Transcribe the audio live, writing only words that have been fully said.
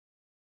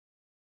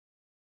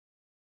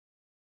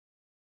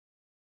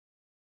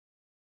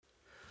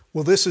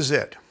Well, this is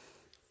it.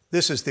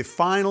 This is the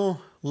final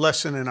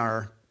lesson in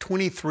our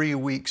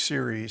 23-week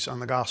series on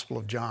the Gospel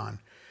of John.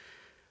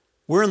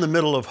 We're in the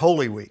middle of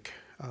Holy Week.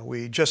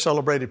 We just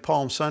celebrated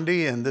Palm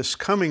Sunday, and this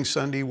coming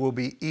Sunday will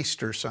be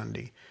Easter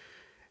Sunday.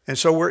 And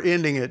so we're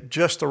ending at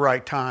just the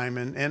right time.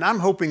 And I'm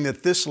hoping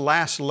that this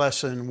last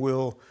lesson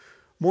will,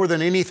 more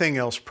than anything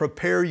else,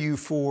 prepare you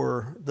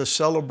for the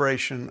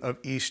celebration of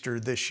Easter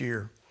this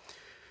year.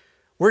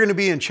 We're going to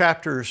be in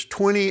chapters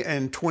 20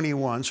 and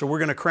 21, so we're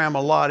going to cram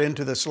a lot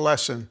into this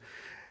lesson.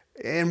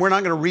 And we're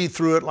not going to read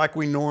through it like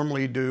we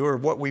normally do or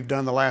what we've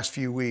done the last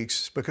few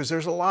weeks, because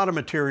there's a lot of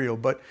material.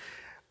 But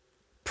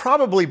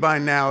probably by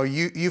now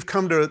you've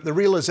come to the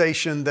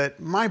realization that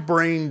my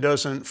brain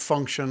doesn't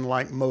function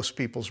like most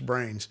people's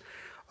brains.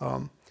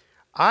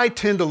 I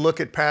tend to look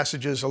at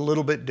passages a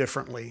little bit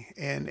differently,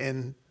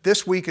 and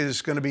this week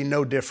is going to be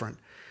no different.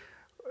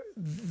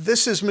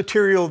 This is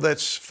material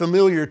that's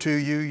familiar to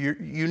you.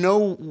 You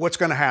know what's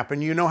going to happen.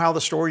 You know how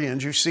the story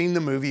ends. You've seen the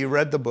movie. You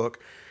read the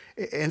book.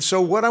 And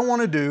so what I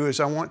want to do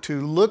is I want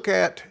to look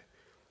at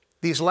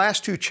these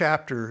last two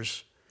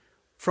chapters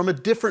from a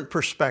different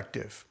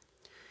perspective.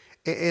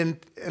 And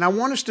I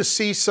want us to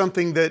see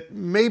something that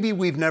maybe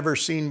we've never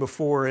seen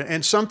before,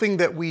 and something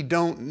that we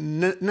don't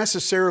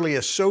necessarily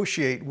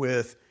associate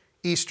with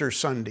Easter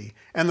Sunday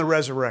and the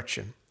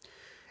resurrection.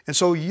 And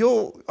so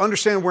you'll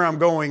understand where I'm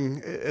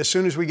going as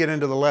soon as we get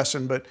into the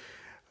lesson, but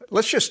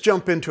let's just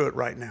jump into it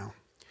right now.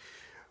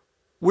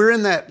 We're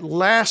in that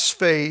last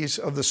phase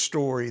of the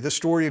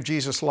story of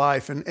Jesus'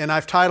 life, and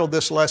I've titled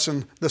this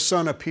lesson, The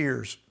Son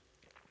Appears.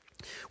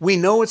 We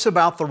know it's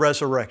about the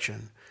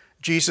resurrection.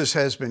 Jesus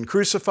has been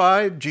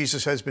crucified,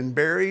 Jesus has been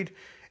buried,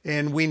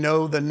 and we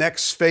know the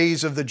next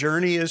phase of the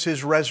journey is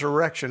his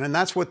resurrection, and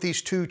that's what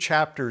these two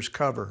chapters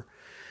cover.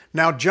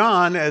 Now,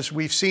 John, as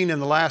we've seen in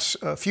the last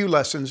few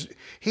lessons,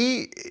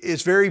 he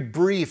is very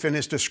brief in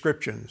his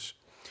descriptions.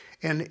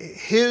 And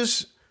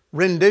his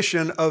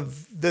rendition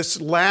of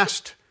this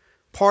last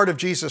part of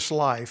Jesus'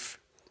 life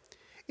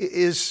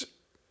is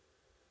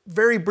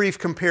very brief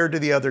compared to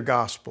the other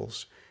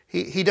Gospels.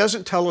 He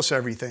doesn't tell us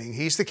everything.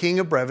 He's the king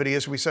of brevity,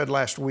 as we said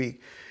last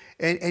week.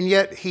 And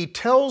yet he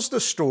tells the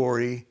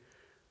story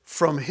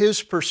from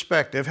his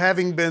perspective,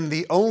 having been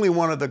the only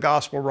one of the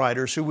gospel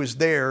writers who was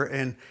there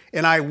and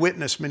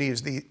eyewitnessed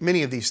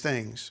many of these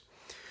things.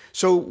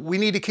 So we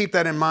need to keep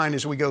that in mind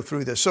as we go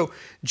through this. So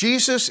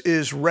Jesus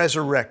is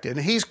resurrected,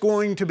 and he's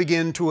going to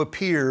begin to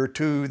appear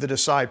to the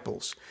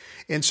disciples.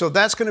 And so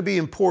that's going to be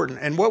important.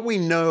 And what we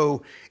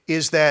know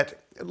is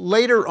that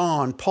later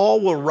on,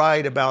 Paul will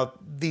write about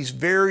these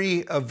very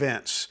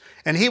events,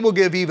 and he will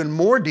give even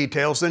more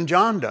details than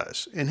John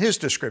does in his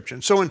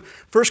description. So in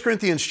 1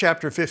 Corinthians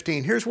chapter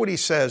 15, here's what he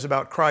says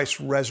about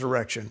Christ's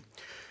resurrection.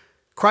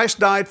 Christ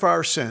died for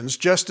our sins,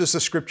 just as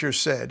the Scriptures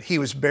said. He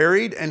was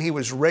buried and he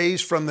was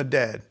raised from the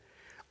dead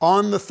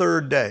on the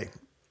third day,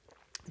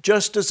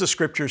 just as the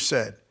Scriptures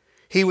said.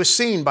 He was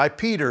seen by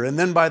Peter and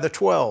then by the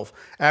 12.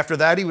 After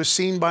that, he was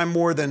seen by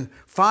more than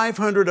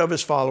 500 of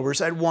his followers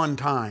at one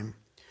time,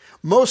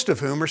 most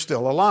of whom are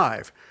still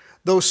alive,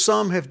 though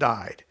some have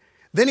died.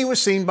 Then he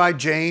was seen by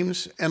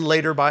James and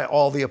later by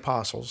all the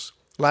apostles.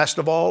 Last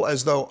of all,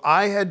 as though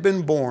I had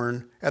been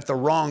born at the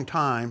wrong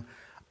time,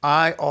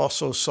 I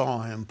also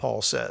saw him,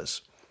 Paul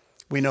says.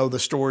 We know the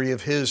story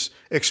of his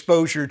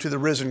exposure to the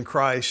risen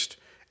Christ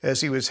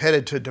as he was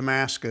headed to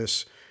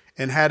Damascus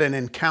and had an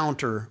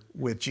encounter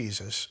with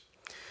Jesus.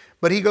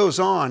 But he goes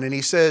on and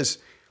he says,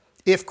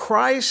 if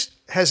Christ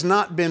has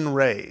not been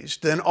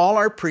raised, then all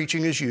our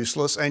preaching is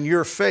useless, and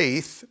your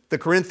faith, the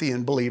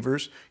Corinthian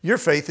believers, your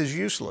faith is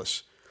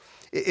useless.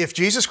 If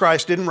Jesus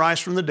Christ didn't rise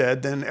from the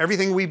dead, then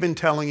everything we've been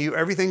telling you,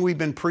 everything we've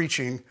been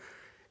preaching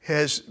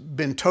has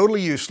been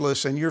totally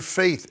useless, and your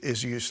faith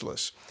is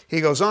useless.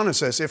 He goes on and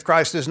says, if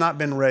Christ has not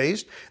been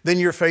raised, then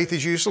your faith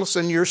is useless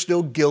and you're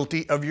still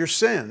guilty of your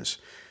sins.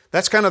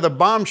 That's kind of the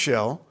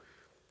bombshell.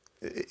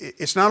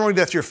 It's not only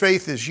that your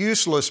faith is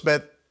useless,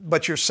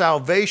 but your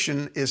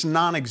salvation is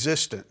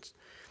non-existent.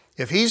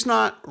 If he's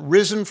not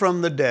risen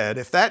from the dead,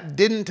 if that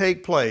didn't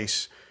take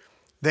place,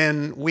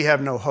 then we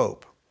have no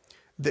hope.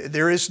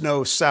 There is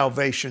no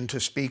salvation to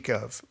speak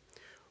of.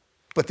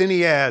 But then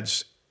he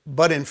adds,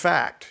 but in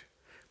fact,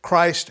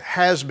 Christ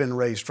has been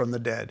raised from the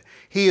dead.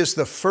 He is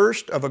the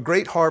first of a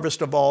great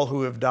harvest of all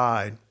who have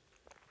died.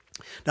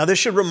 Now, this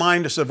should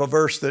remind us of a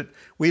verse that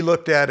we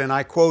looked at and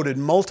I quoted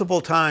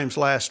multiple times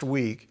last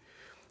week.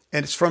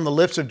 And it's from the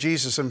lips of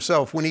Jesus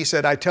himself when he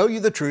said, I tell you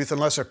the truth,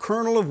 unless a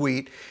kernel of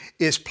wheat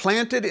is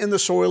planted in the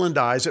soil and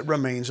dies, it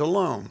remains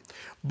alone.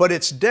 But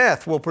its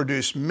death will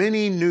produce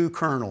many new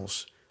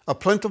kernels, a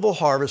plentiful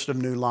harvest of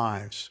new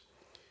lives.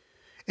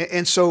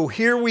 And so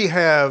here we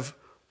have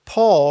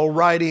Paul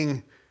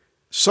writing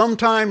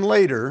sometime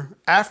later,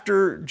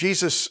 after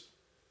Jesus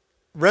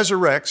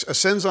resurrects,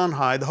 ascends on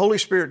high, the Holy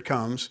Spirit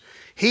comes,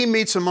 he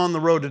meets him on the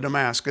road to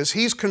Damascus,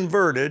 he's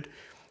converted,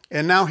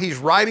 and now he's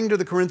writing to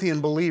the Corinthian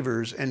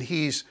believers, and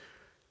he's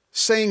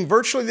saying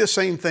virtually the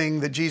same thing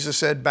that Jesus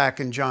said back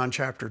in John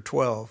chapter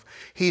 12.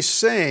 He's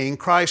saying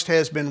Christ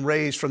has been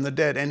raised from the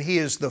dead, and he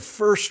is the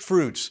first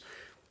fruits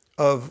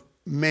of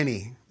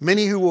many,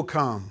 many who will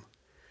come.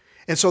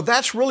 And so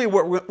that's really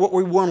what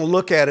we want to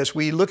look at as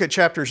we look at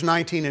chapters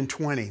 19 and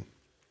 20.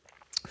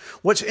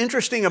 What's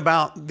interesting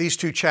about these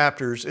two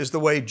chapters is the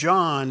way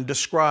John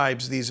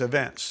describes these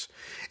events.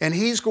 And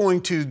he's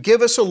going to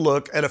give us a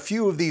look at a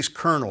few of these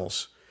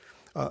kernels,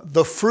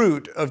 the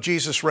fruit of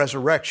Jesus'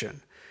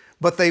 resurrection,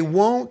 but they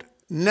won't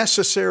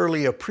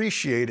necessarily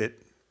appreciate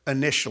it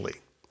initially.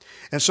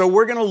 And so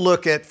we're going to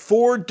look at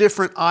 4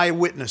 different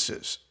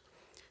eyewitnesses,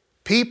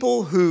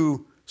 people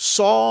who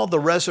saw the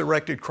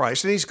resurrected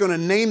Christ, and he's going to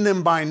name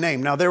them by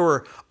name. Now, there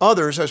were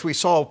others, as we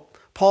saw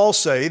Paul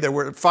say, there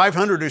were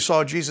 500 who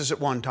saw Jesus at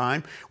one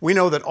time. We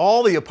know that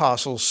all the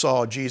apostles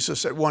saw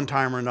Jesus at one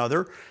time or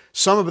another.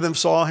 Some of them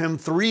saw him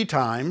 3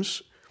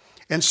 times.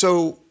 And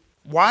so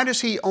why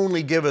does he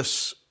only give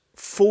us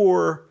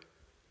 4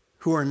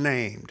 who are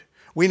named?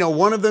 We know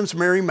one of them is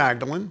Mary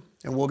Magdalene,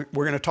 and we're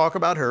going to talk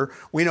about her.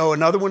 We know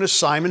another one is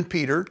Simon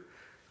Peter.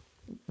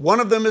 One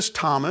of them is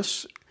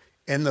Thomas,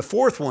 and the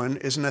 4th one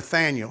is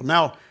Nathanael.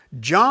 Now,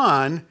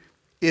 John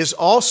is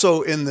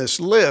also in this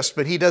list,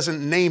 but he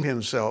doesn't name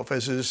himself,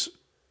 as is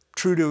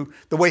true to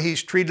the way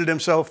he's treated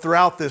himself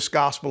throughout this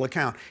gospel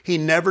account. He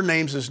never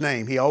names his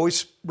name. He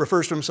always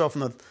refers to himself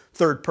in the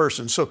 3rd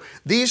person. So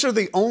these are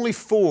the only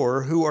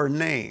 4 who are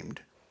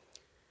named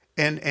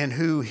and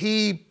who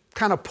he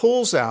kind of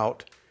pulls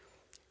out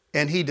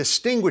and he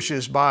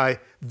distinguishes by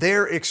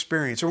their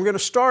experience. And we're going to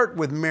start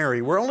with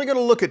Mary. We're only going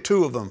to look at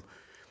 2 of them,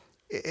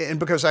 and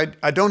because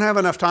I don't have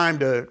enough time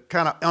to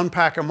kind of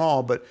unpack them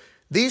all, but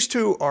these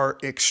 2 are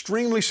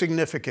extremely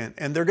significant,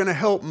 and they're going to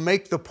help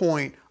make the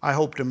point I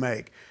hope to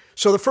make.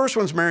 So the first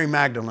one's Mary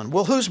Magdalene.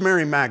 Well, who's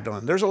Mary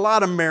Magdalene? There's a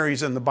lot of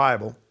Marys in the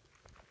Bible.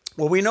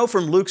 Well, we know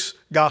from Luke's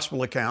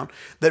gospel account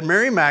that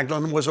Mary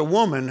Magdalene was a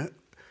woman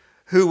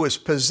who was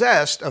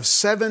possessed of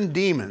 7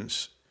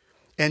 demons,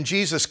 and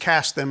Jesus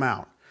cast them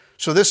out.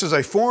 So this is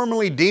a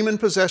formerly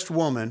demon-possessed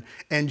woman,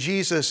 and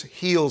Jesus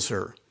heals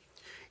her.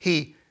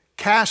 He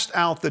cast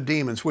out the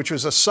demons, which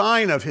was a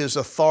sign of his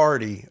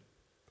authority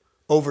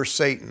over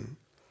Satan.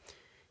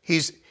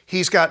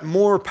 He's got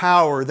more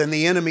power than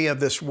the enemy of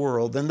this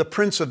world, than the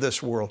prince of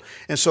this world.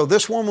 And so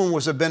this woman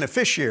was a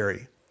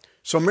beneficiary.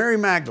 So Mary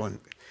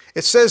Magdalene,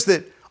 it says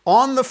that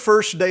on the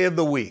first day of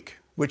the week,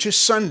 which is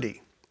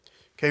Sunday,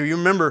 okay, you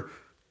remember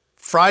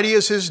Friday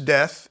is his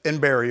death and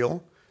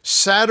burial.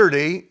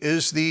 Saturday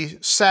is the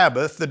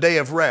Sabbath, the day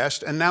of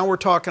rest, and now we're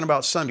talking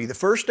about Sunday. The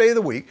first day of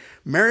the week,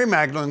 Mary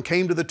Magdalene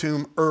came to the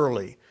tomb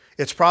early.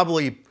 It's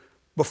probably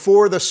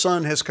before the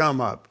sun has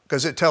come up,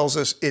 because it tells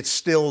us it's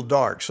still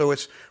dark. So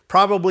it's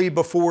probably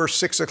before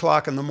 6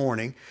 o'clock in the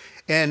morning,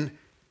 and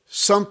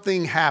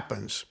something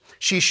happens.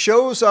 She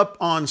shows up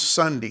on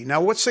Sunday.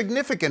 Now what's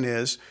significant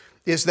is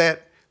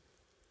that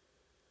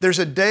there's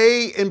a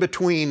day in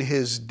between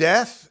his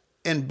death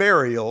and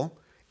burial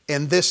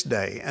and this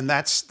day, and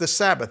that's the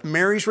Sabbath.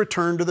 Mary's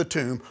returned to the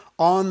tomb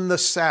on the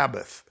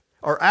Sabbath,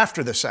 or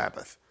after the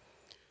Sabbath.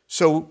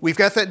 So we've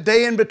got that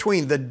day in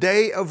between, the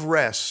day of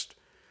rest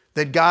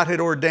that God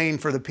had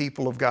ordained for the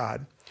people of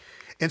God.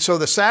 And so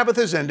the Sabbath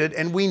has ended,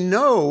 and we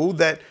know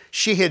that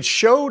she had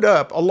showed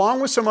up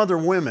along with some other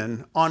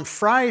women on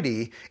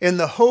Friday in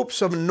the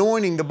hopes of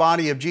anointing the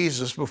body of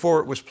Jesus before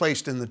it was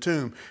placed in the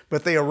tomb,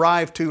 but they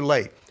arrived too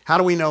late. How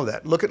do we know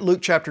that? Look at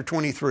Luke chapter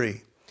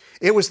 23.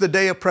 It was the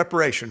day of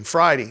preparation,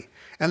 Friday,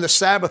 and the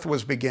Sabbath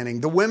was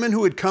beginning. The women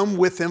who had come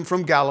with him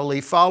from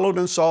Galilee followed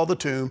and saw the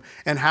tomb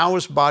and how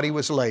his body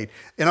was laid.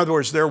 In other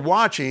words, they're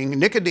watching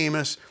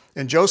Nicodemus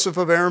and Joseph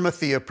of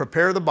Arimathea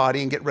prepare the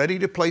body and get ready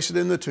to place it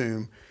in the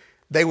tomb.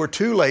 They were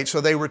too late,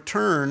 so they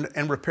returned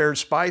and prepared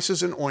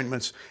spices and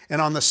ointments,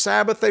 and on the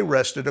Sabbath they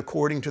rested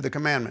according to the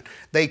commandment.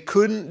 They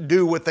couldn't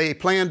do what they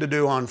planned to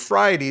do on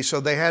Friday, so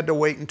they had to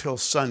wait until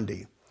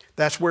Sunday.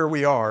 That's where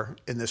we are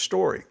in this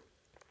story.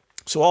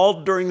 So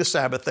all during the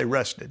Sabbath they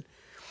rested.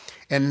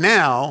 And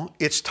now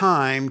it's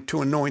time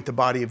to anoint the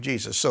body of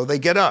Jesus. So they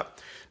get up.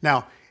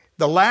 Now,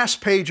 the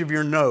last page of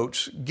your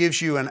notes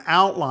gives you an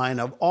outline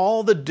of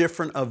all the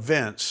different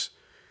events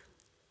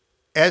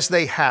as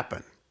they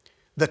happen.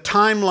 The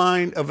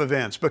timeline of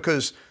events,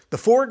 because the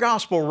 4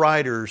 gospel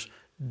writers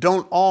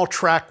don't all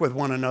track with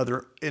one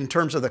another in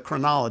terms of the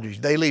chronology.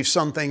 They leave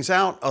some things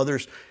out,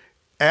 others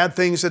add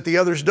things that the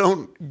others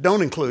don't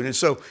include. And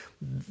so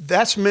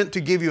that's meant to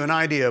give you an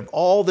idea of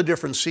all the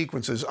different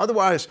sequences.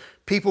 Otherwise,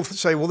 people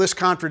say, well, this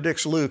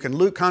contradicts Luke and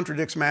Luke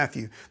contradicts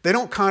Matthew. They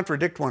don't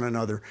contradict one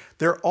another.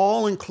 They're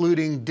all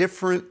including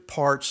different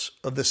parts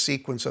of the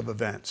sequence of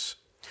events.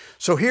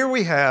 So here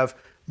we have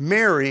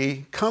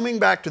Mary coming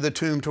back to the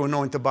tomb to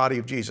anoint the body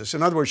of Jesus.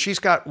 In other words, she's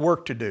got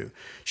work to do.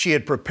 She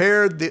had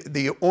prepared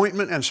the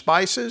ointment and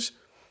spices,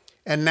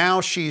 and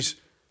now she's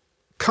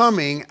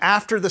coming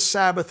after the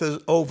Sabbath is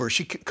over.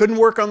 She couldn't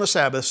work on the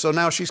Sabbath, so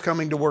now she's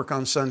coming to work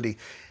on Sunday.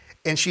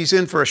 And she's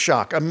in for a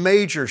shock, a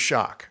major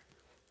shock.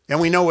 And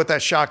we know what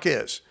that shock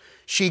is.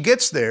 She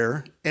gets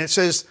there, and it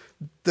says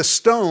the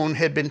stone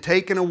had been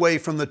taken away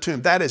from the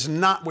tomb. That is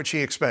not what she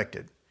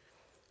expected.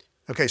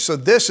 Okay, so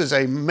this is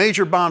a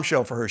major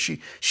bombshell for her.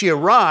 She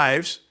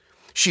arrives,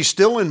 she's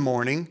still in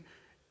mourning,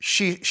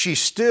 she's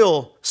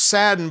still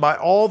saddened by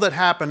all that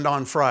happened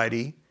on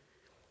Friday,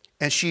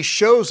 and she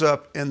shows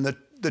up and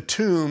the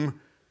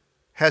tomb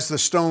has the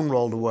stone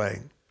rolled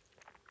away.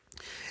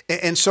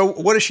 And so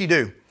what does she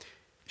do?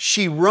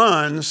 She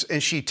runs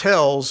and she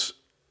tells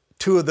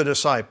two of the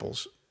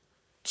disciples,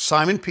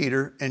 Simon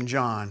Peter and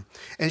John.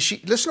 And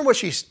listen to what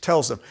she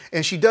tells them.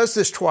 And she does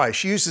this twice.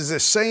 She uses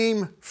this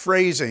same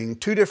phrasing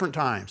 2 different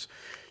times.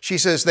 She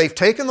says, they've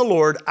taken the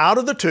Lord out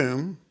of the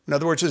tomb. In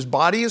other words, his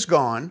body is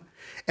gone,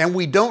 and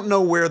we don't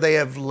know where they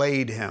have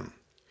laid him.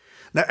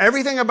 Now,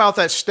 everything about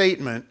that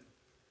statement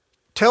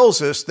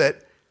tells us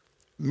that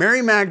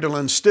Mary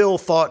Magdalene still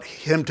thought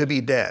him to be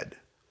dead.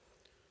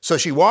 So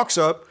she walks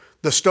up,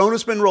 the stone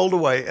has been rolled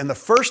away, and the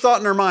first thought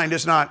in her mind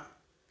is not,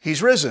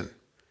 he's risen.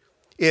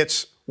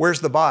 It's,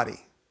 where's the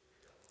body?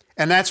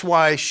 And that's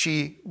why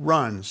she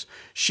runs.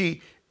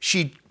 She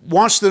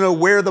wants to know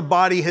where the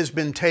body has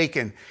been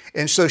taken.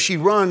 And so she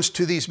runs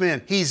to these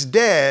men. He's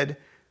dead,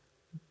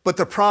 but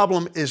the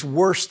problem is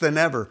worse than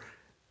ever.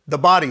 The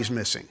body's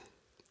missing.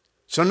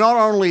 So not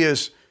only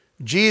is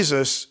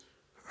Jesus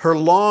her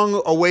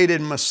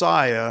long-awaited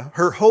Messiah,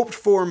 her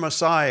hoped-for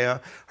Messiah,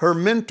 her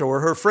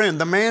mentor, her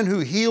friend, the man who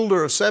healed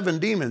her of 7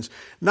 demons,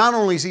 not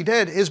only is he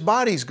dead, his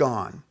body's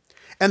gone.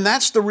 And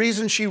that's the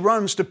reason she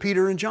runs to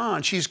Peter and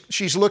John.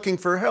 She's looking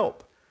for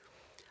help.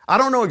 I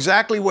don't know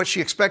exactly what she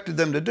expected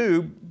them to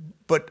do,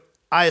 but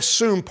I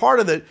assume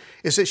part of it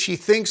is that she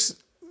thinks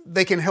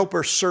they can help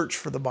her search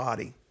for the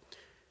body.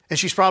 And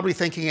she's probably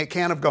thinking it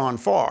can't have gone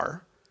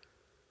far.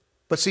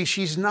 But see,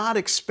 she's not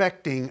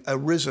expecting a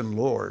risen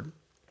Lord.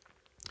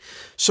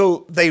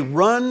 So they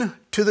run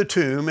to the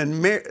tomb,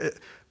 and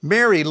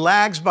Mary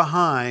lags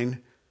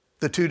behind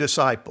the 2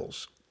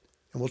 disciples.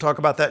 And we'll talk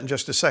about that in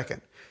just a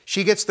second.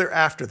 She gets there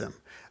after them.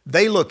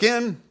 They look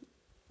in,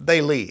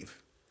 they leave.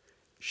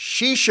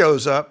 She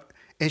shows up,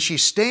 and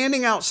she's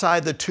standing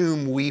outside the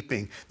tomb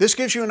weeping. This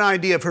gives you an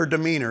idea of her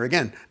demeanor.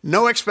 Again,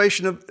 no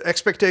expectation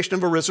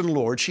of a risen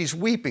Lord. She's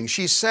weeping,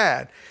 she's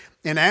sad.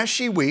 And as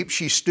she weeps,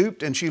 she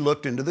stooped and she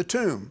looked into the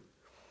tomb.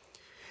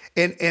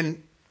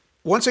 And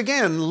once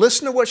again,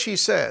 listen to what she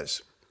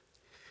says.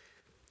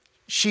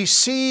 She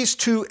sees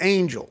 2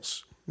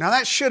 angels. Now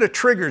that should have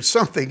triggered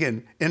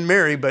something in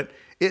Mary, but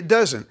it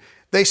doesn't.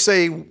 They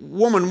say,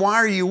 woman, why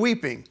are you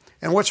weeping?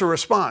 And what's her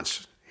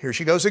response? Here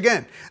she goes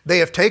again. They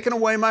have taken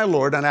away my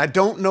Lord, and I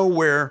don't know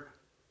where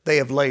they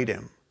have laid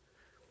him.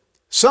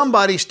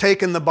 Somebody's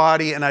taken the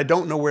body, and I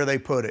don't know where they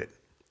put it.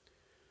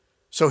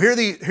 So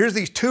here's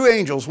these 2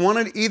 angels, one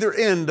at either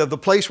end of the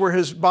place where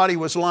his body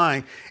was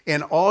lying,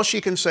 and all she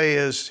can say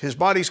is, his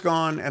body's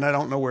gone, and I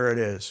don't know where it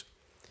is.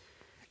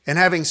 And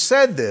having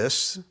said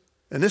this,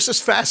 and this is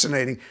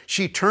fascinating,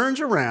 she turns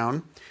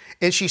around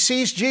and she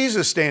sees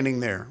Jesus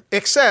standing there,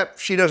 except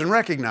she doesn't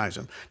recognize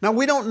him. Now,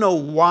 we don't know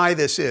why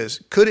this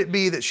is. Could it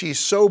be that she's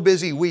so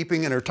busy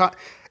weeping and her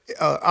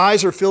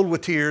eyes are filled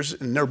with tears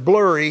and they're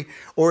blurry,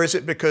 or is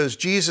it because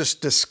Jesus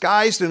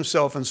disguised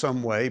himself in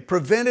some way,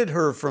 prevented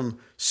her from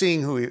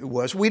seeing who he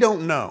was? We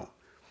don't know.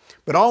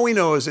 But all we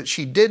know is that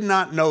she did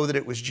not know that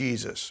it was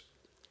Jesus.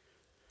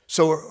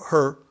 So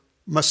her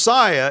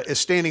Messiah is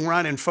standing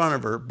right in front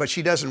of her, but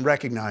she doesn't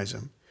recognize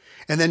him.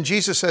 And then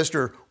Jesus says to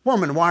her,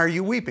 woman, why are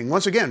you weeping?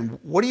 Once again,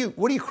 what are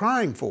you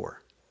crying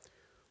for?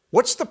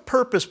 What's the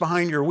purpose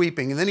behind your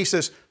weeping? And then he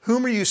says,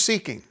 whom are you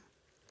seeking?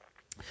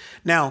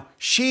 Now,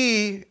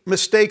 she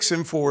mistakes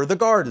him for the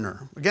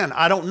gardener. Again,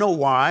 I don't know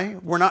why.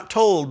 We're not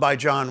told by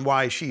John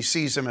why she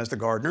sees him as the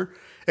gardener,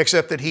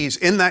 except that he's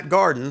in that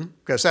garden,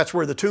 because that's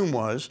where the tomb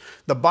was.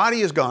 The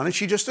body is gone, and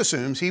she just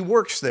assumes he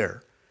works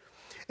there.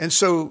 And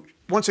so,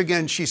 once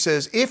again, she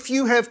says, if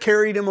you have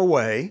carried him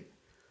away,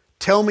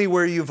 tell me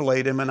where you've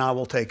laid him, and I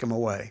will take him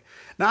away.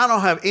 Now, I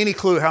don't have any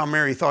clue how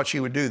Mary thought she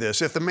would do this.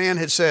 If the man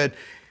had said,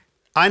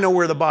 I know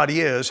where the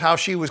body is, how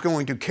she was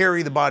going to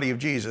carry the body of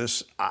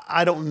Jesus,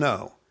 I don't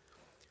know.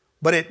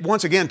 But it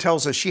once again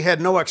tells us she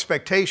had no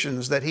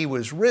expectations that he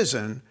was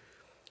risen.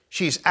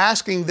 She's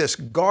asking this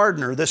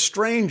gardener, this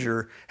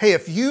stranger, hey,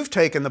 if you've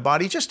taken the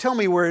body, just tell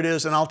me where it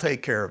is and I'll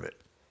take care of it.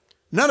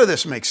 None of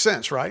this makes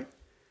sense, right?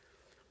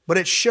 But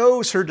it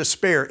shows her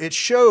despair. It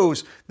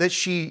shows that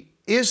she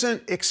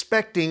isn't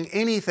expecting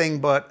anything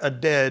but a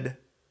dead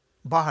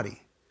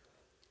body,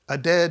 a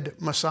dead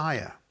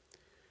Messiah.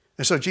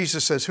 And so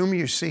Jesus says, whom are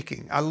you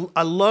seeking?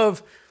 I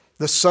love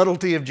the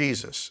subtlety of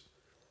Jesus.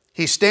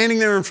 He's standing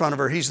there in front of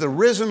her. He's the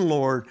risen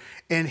Lord,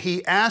 and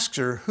he asks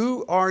her,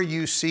 who are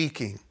you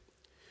seeking?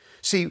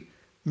 See,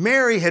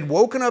 Mary had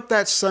woken up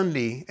that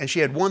Sunday, and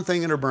she had one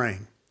thing in her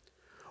brain.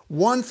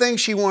 One thing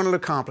she wanted to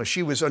accomplish.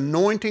 She was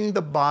anointing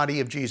the body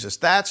of Jesus.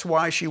 That's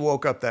why she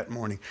woke up that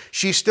morning.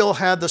 She still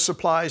had the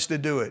supplies to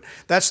do it.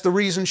 That's the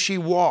reason she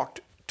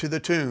walked to the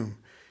tomb.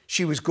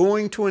 She was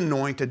going to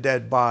anoint a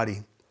dead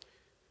body.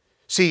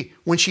 See,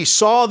 when she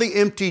saw the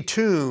empty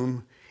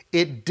tomb,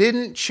 it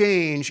didn't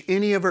change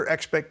any of her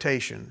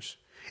expectations.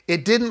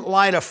 It didn't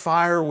light a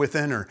fire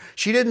within her.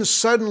 She didn't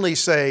suddenly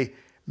say,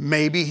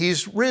 maybe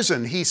he's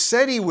risen. He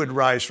said he would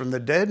rise from the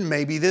dead.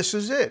 Maybe this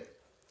is it.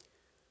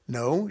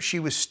 No, she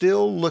was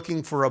still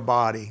looking for a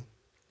body.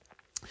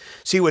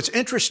 See, what's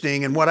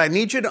interesting and what I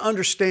need you to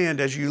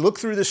understand as you look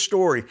through this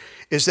story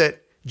is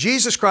that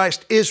Jesus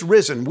Christ is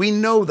risen. We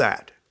know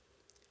that.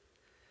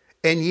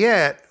 And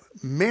yet,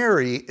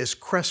 Mary is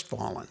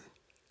crestfallen.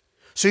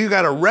 So you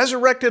got a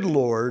resurrected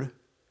Lord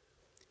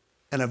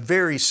and a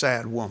very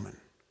sad woman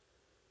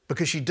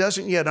because she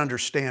doesn't yet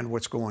understand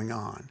what's going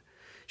on.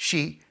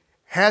 She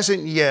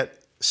hasn't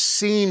yet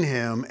seen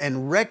him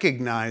and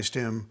recognized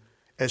him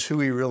as who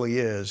he really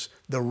is,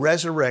 the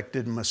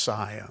resurrected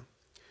Messiah.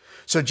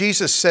 So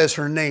Jesus says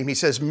her name. He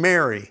says,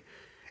 Mary.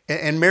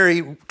 And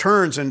Mary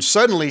turns and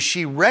suddenly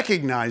she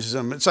recognizes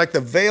him. It's like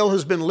the veil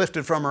has been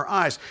lifted from her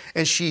eyes.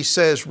 And she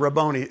says,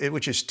 Rabboni,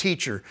 which is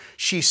teacher.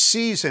 She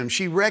sees him.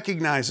 She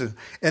recognizes him.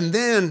 And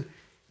then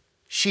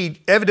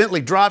she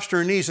evidently drops to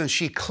her knees and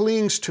she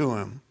clings to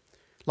him.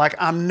 Like,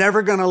 I'm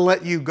never going to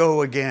let you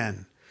go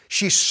again.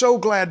 She's so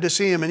glad to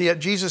see him. And yet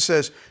Jesus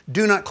says,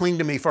 do not cling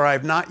to me, for I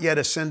have not yet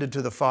ascended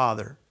to the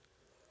Father.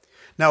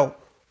 Now,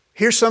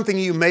 here's something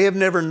you may have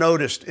never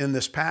noticed in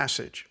this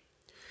passage.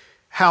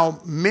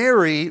 How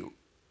Mary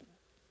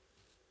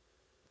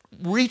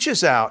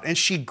reaches out and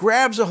she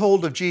grabs a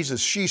hold of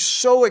Jesus. She's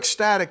so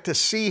ecstatic to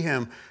see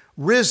him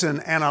risen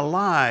and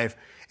alive.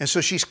 And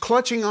so she's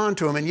clutching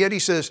onto him. And yet he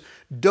says,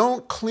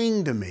 don't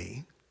cling to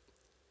me.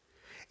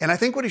 And I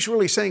think what he's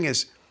really saying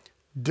is,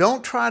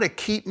 don't try to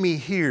keep me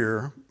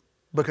here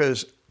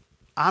because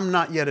I'm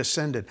not yet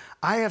ascended.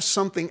 I have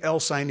something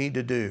else I need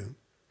to do.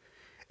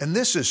 And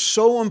this is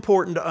so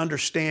important to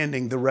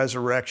understanding the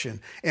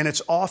resurrection, and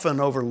it's often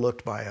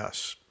overlooked by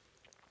us.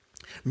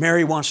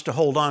 Mary wants to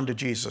hold on to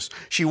Jesus.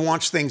 She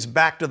wants things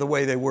back to the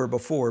way they were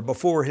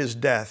before his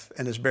death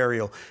and his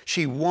burial.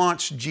 She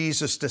wants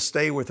Jesus to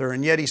stay with her,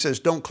 and yet he says,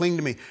 don't cling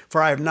to me,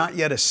 for I have not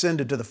yet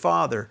ascended to the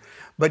Father.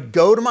 But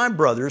go to my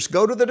brothers,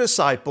 go to the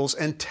disciples,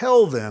 and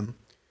tell them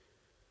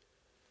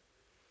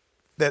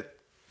that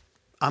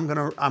I'm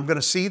going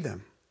to see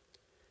them.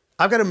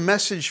 I've got a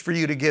message for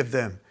you to give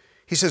them.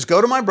 He says,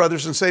 go to my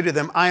brothers and say to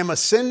them, I am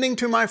ascending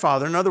to my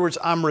Father. In other words,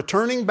 I'm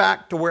returning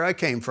back to where I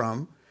came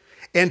from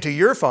and to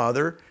your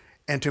Father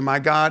and to my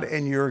God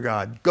and your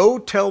God. Go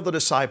tell the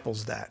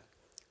disciples that.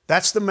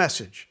 That's the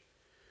message.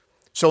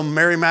 So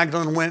Mary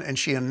Magdalene went and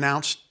she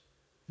announced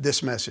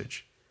this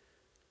message.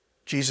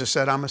 Jesus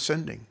said, I'm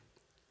ascending.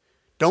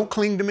 Don't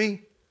cling to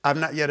me. I've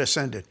not yet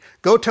ascended.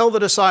 Go tell the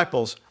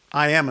disciples,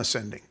 I am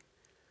ascending.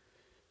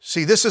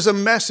 See, this is a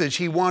message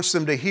he wants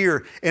them to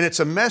hear, and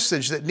it's a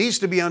message that needs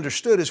to be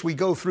understood as we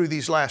go through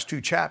these last two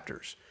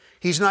chapters.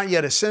 He's not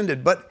yet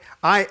ascended, but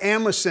I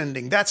am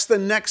ascending. That's the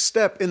next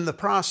step in the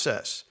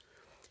process.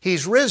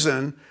 He's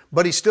risen,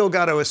 but he's still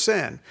got to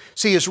ascend.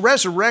 See, his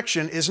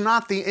resurrection is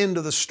not the end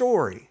of the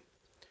story.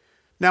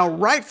 Now,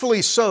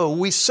 rightfully so,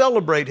 we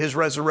celebrate his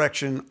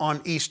resurrection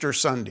on Easter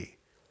Sunday.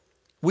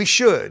 We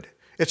should.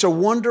 It's a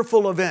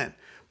wonderful event,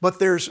 but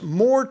there's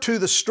more to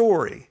the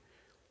story.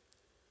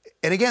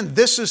 And again,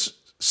 this is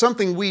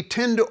something we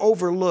tend to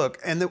overlook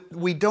and that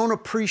we don't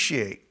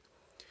appreciate.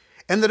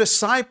 And the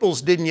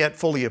disciples didn't yet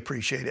fully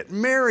appreciate it.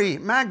 Mary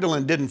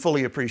Magdalene didn't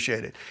fully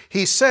appreciate it.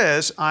 He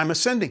says, I'm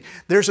ascending.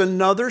 There's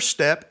another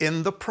step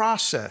in the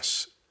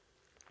process.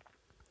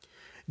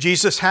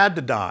 Jesus had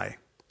to die.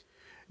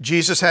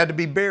 Jesus had to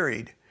be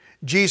buried.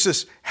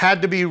 Jesus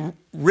had to be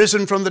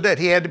risen from the dead.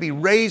 He had to be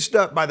raised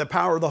up by the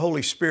power of the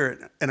Holy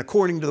Spirit and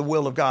according to the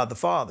will of God the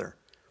Father.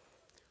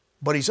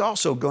 But he's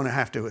also going to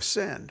have to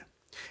ascend.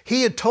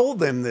 He had told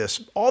them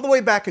this all the way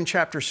back in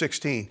chapter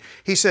 16.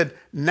 He said,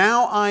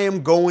 now I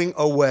am going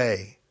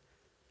away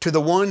to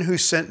the one who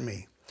sent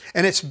me.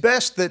 And it's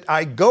best that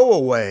I go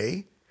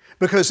away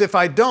because if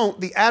I don't,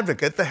 the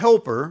advocate, the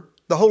helper,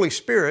 the Holy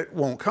Spirit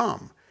won't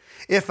come.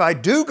 If I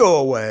do go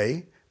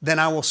away, then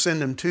I will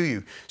send him to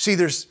you. See,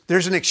 there's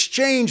an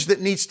exchange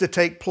that needs to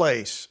take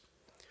place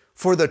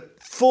for the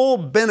full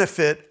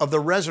benefit of the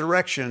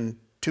resurrection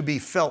to be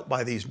felt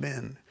by these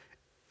men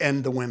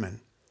and the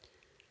women.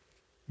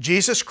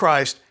 Jesus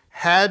Christ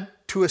had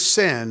to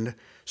ascend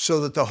so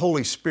that the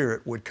Holy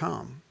Spirit would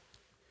come.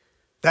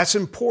 That's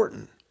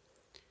important.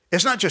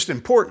 It's not just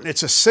important,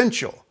 it's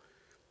essential.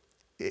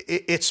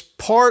 It's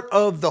part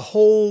of the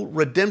whole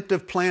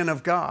redemptive plan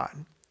of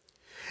God.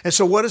 And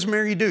so what does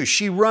Mary do?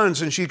 She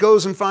runs and she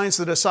goes and finds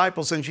the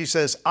disciples and she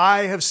says,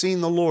 I have seen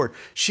the Lord.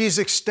 She's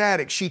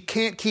ecstatic. She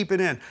can't keep it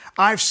in.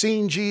 I've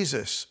seen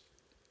Jesus.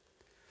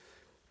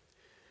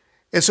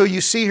 And so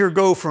you see her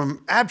go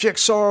from abject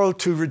sorrow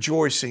to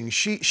rejoicing.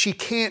 She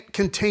can't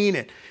contain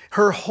it.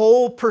 Her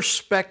whole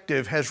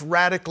perspective has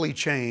radically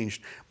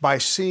changed by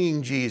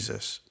seeing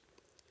Jesus.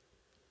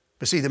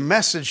 But see, the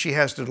message she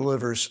has to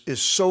deliver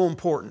is so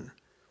important.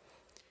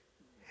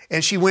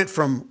 And she went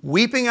from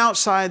weeping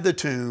outside the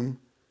tomb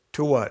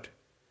to what?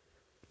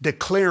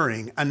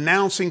 Declaring,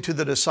 announcing to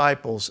the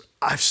disciples,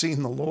 I've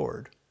seen the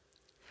Lord.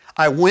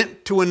 I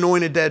went to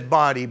anoint a dead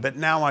body, but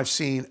now I've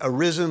seen a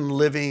risen,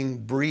 living,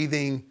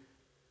 breathing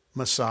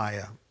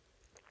Messiah.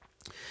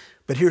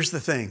 But here's the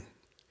thing.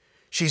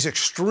 She's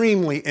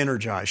extremely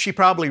energized. She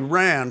probably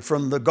ran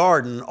from the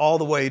garden all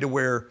the way to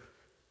where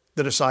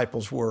the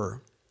disciples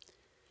were.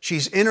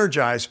 She's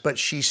energized, but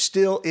she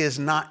still is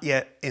not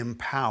yet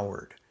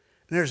empowered.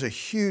 And there's a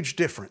huge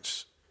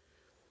difference.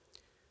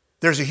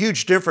 There's a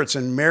huge difference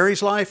in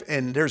Mary's life,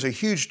 and there's a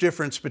huge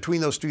difference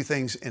between those two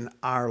things in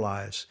our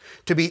lives.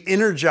 To be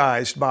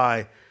energized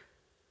by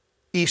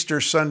Easter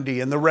Sunday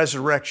and the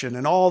resurrection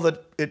and all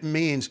that it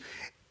means,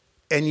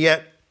 and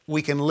yet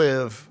we can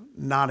live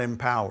not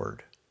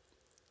empowered.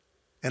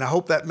 And I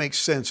hope that makes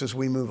sense as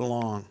we move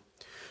along.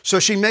 So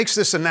she makes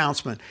this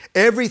announcement.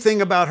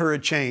 Everything about her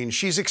had changed.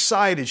 She's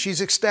excited. She's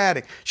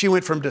ecstatic. She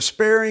went from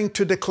despairing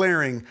to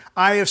declaring,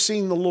 I have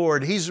seen the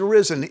Lord. He's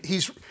risen.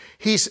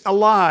 He's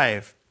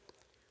alive.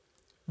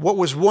 What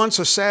was once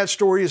a sad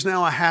story is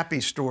now a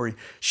happy story.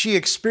 She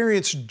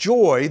experienced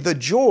joy, the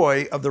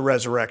joy of the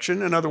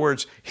resurrection. In other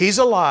words, He's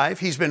alive.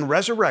 He's been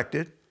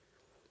resurrected.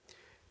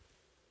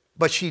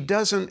 But she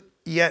doesn't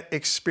yet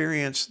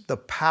experience the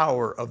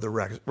power of the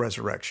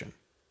resurrection.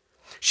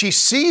 She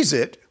sees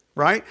it,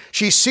 right?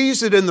 She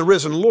sees it in the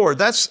risen Lord.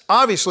 That's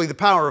obviously the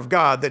power of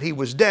God, that He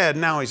was dead,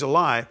 now He's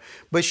alive.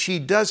 But she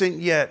doesn't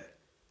yet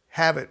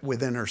have it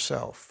within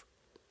herself.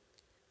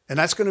 And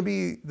that's going to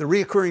be the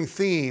recurring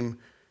theme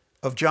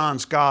of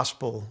John's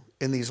gospel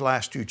in these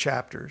last two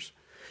chapters.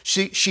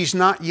 She's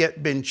not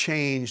yet been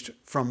changed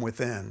from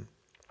within.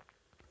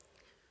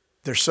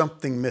 There's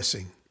something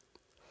missing.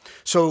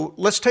 So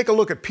let's take a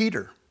look at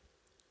Peter.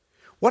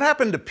 What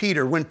happened to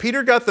Peter? When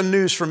Peter got the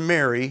news from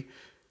Mary,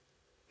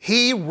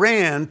 he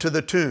ran to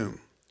the tomb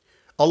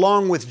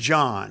along with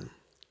John.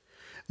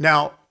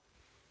 Now,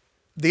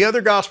 the other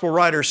gospel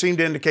writers seem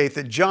to indicate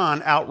that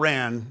John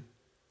outran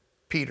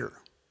Peter.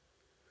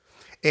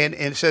 And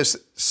it says,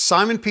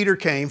 Simon Peter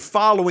came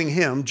following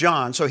him,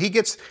 John. So he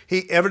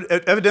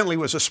evidently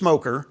was a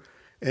smoker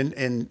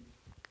and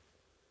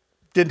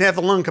didn't have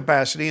the lung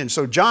capacity. And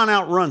so John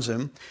outruns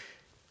him.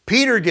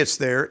 Peter gets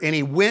there and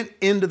he went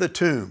into the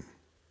tomb.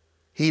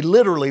 He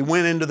literally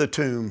went into the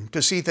tomb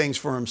to see things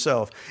for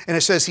himself. And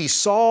it says he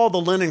saw the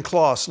linen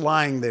cloths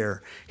lying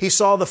there. He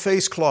saw the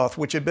face cloth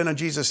which had been on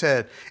Jesus'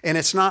 head. And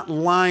it's not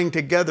lying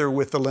together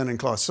with the linen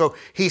cloth. So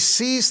he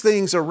sees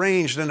things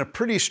arranged in a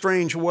pretty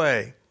strange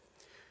way.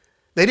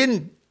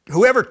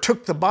 Whoever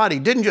took the body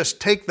didn't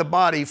just take the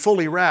body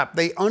fully wrapped.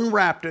 They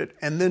unwrapped it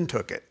and then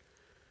took it,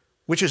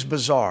 which is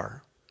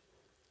bizarre.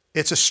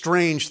 It's a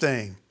strange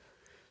thing.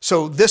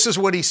 So this is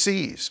what he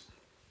sees.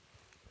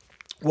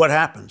 What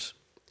happens?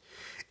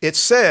 It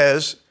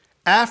says,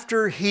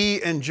 after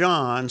he and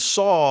John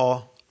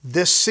saw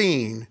this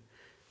scene,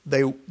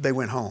 they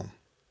went home.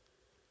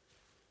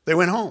 They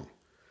went home.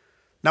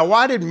 Now,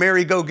 why did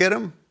Mary go get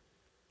them?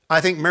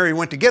 I think Mary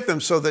went to get them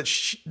so that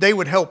they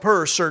would help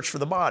her search for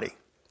the body.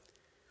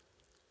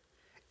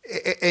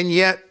 And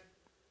yet,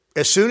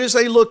 as soon as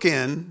they look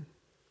in,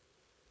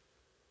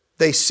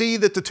 they see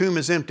that the tomb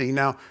is empty.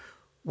 Now,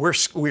 we're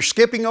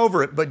skipping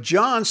over it, but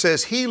John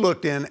says he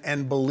looked in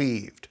and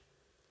believed.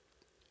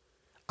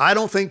 I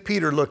don't think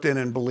Peter looked in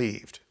and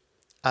believed.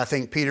 I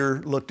think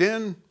Peter looked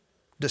in,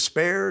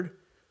 despaired,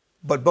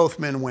 but both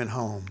men went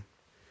home.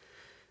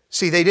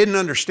 See, they didn't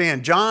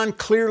understand. John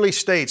clearly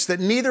states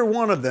that neither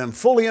one of them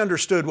fully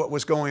understood what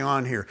was going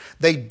on here.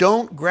 They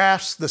don't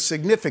grasp the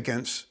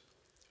significance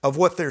of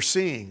what they're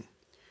seeing.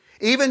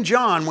 Even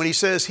John, when he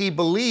says he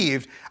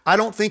believed, I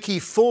don't think he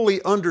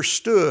fully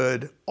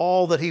understood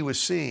all that he was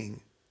seeing.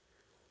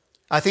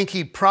 I think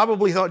he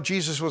probably thought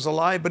Jesus was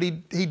alive, but he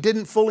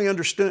didn't fully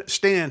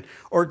understand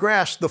or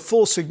grasp the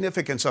full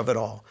significance of it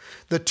all.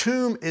 The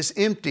tomb is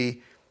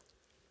empty.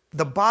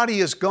 The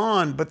body is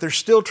gone, but they're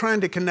still trying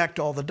to connect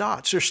all the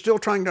dots. They're still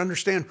trying to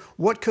understand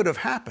what could have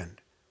happened.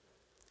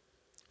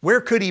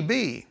 Where could he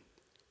be?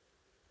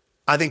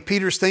 I think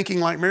Peter's thinking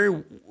like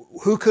Mary,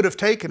 who could have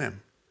taken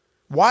him?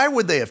 Why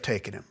would they have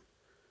taken him?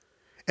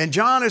 And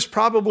John is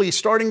probably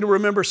starting to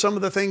remember some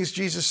of the things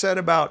Jesus said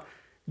about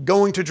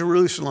going to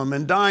Jerusalem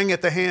and dying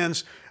at the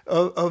hands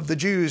of the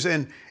Jews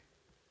and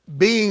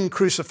being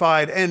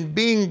crucified and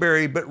being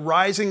buried, but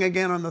rising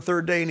again on the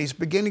third day. And he's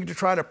beginning to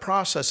try to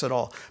process it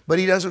all, but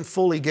he doesn't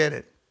fully get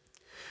it.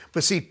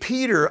 But see,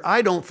 Peter,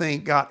 I don't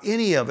think, got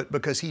any of it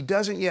because he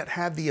doesn't yet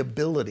have the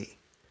ability.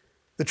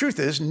 The truth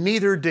is,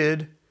 neither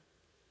did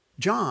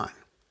John.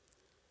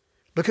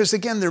 Because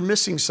again, they're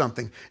missing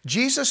something.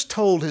 Jesus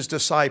told his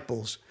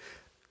disciples,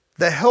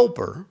 the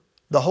Helper,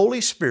 the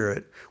Holy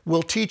Spirit,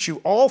 will teach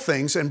you all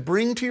things and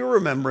bring to your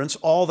remembrance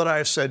all that I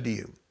have said to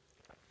you.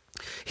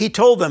 He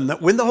told them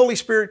that when the Holy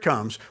Spirit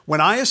comes,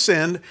 when I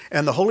ascend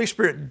and the Holy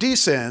Spirit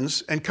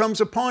descends and comes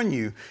upon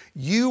you,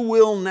 you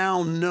will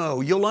now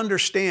know, you'll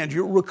understand,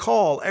 you'll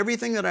recall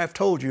everything that I've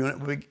told you,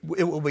 and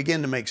it will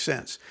begin to make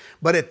sense.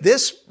 But at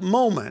this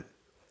moment,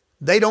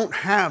 they don't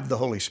have the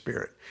Holy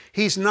Spirit.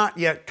 He's not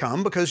yet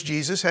come because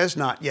Jesus has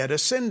not yet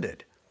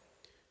ascended.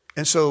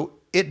 And so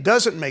it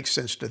doesn't make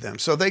sense to them.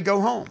 So they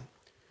go home.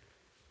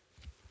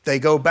 They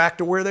go back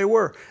to where they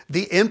were.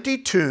 The empty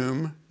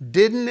tomb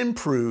didn't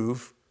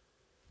improve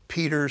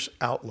Peter's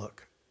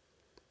outlook.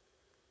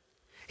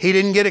 He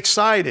didn't get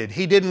excited.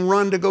 He didn't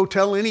run to go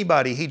tell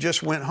anybody. He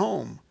just went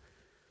home.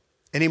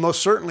 And he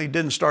most certainly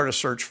didn't start a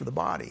search for the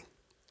body.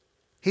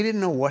 He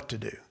didn't know what to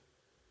do.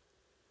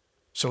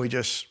 So he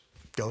just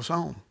goes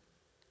home.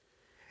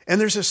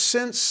 And there's a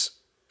sense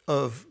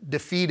of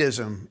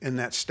defeatism in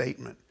that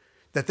statement,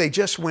 that they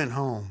just went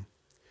home.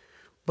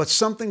 But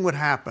something would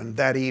happen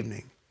that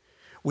evening.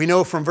 We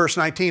know from verse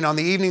 19, on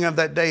the evening of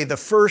that day, the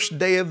first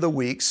day of the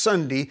week,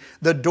 Sunday,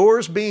 the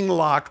doors being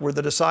locked where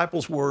the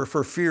disciples were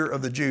for fear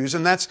of the Jews.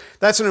 And that's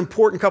an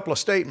important couple of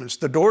statements.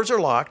 The doors are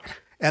locked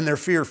and they're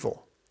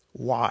fearful.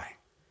 Why?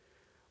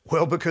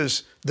 Well,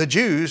 because the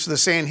Jews, the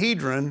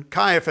Sanhedrin,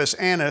 Caiaphas,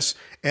 Annas,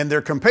 and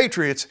their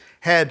compatriots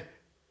had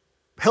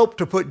helped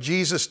to put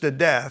Jesus to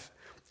death,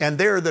 and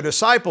they're the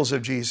disciples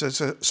of Jesus.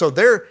 So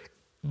they're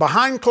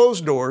behind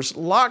closed doors,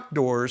 locked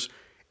doors,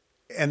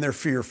 and they're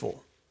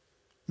fearful.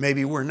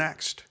 Maybe we're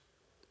next.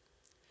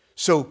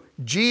 So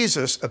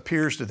Jesus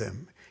appears to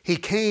them. He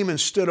came and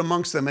stood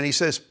amongst them, and he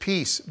says,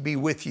 peace be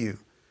with you.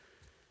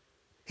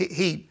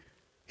 He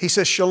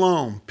says,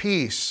 shalom,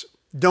 peace,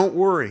 don't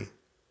worry.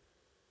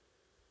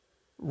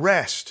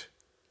 Rest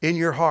in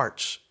your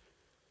hearts,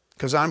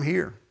 because I'm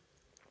here.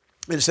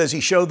 And it says he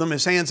showed them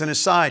his hands and his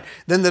side.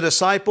 Then the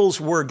disciples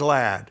were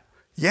glad.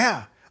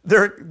 Yeah,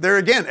 they're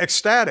again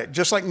ecstatic.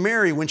 Just like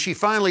Mary, when she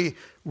finally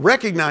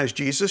recognized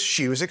Jesus,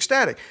 she was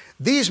ecstatic.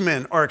 These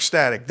men are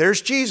ecstatic.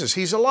 There's Jesus.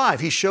 He's alive.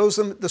 He shows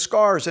them the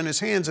scars in his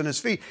hands and his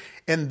feet.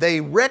 And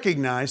they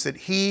recognize that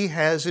he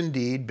has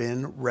indeed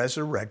been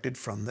resurrected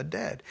from the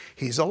dead.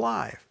 He's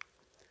alive.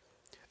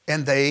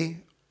 And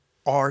they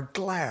are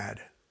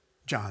glad,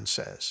 John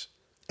says.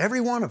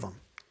 Every one of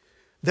them.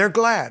 They're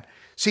glad.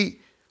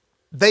 See,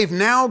 they've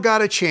now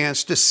got a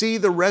chance to see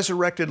the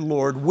resurrected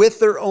Lord with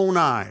their own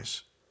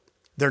eyes.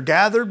 They're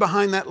gathered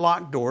behind that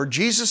locked door.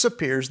 Jesus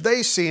appears.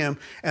 They see him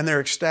and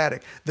they're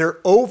ecstatic. They're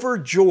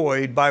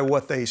overjoyed by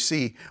what they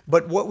see.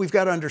 But what we've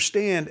got to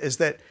understand is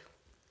that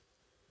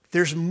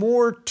there's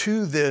more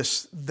to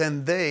this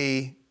than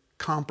they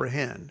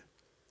comprehend.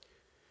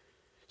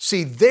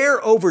 See,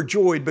 they're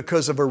overjoyed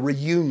because of a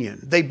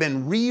reunion. They've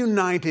been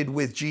reunited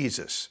with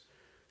Jesus,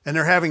 and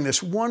they're having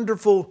this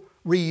wonderful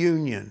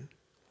reunion.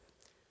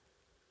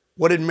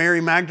 What did Mary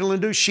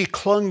Magdalene do? She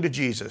clung to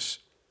Jesus.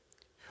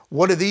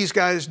 What do these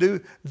guys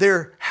do?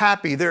 They're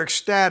happy. They're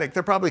ecstatic.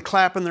 They're probably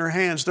clapping their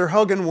hands. They're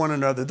hugging one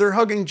another. They're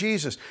hugging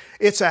Jesus.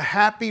 It's a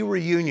happy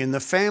reunion. The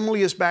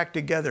family is back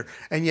together,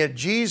 and yet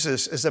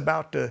Jesus is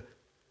about to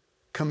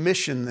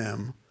commission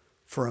them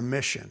for a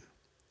mission.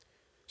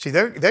 See,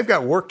 they've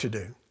got work to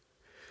do.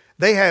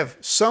 They have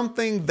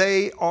something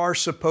they are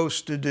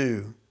supposed to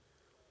do,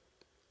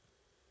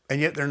 and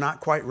yet they're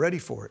not quite ready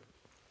for it.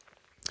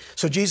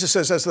 So Jesus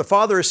says, as the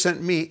Father has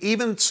sent me,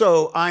 even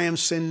so I am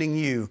sending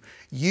you.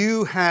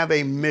 You have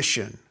a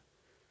mission.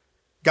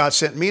 God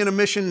sent me on a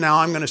mission, now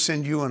I'm going to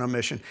send you on a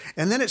mission.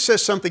 And then it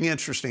says something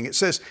interesting. It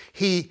says,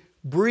 he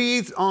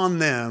breathed on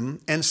them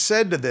and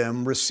said to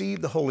them,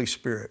 receive the Holy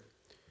Spirit.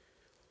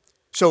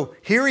 So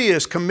here he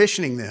is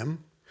commissioning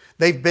them.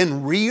 They've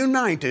been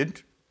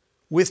reunited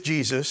with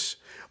Jesus,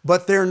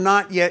 but they're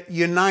not yet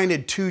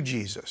united to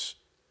Jesus.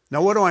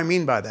 Now, what do I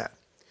mean by that?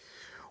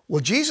 Well,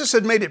 Jesus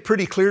had made it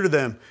pretty clear to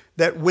them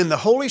that when the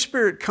Holy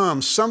Spirit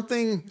comes,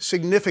 something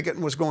significant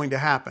was going to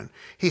happen.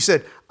 He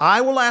said,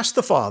 I will ask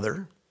the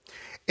Father,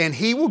 and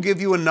he will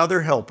give you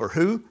another helper.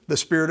 Who? The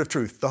Spirit of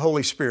truth, the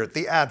Holy Spirit,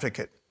 the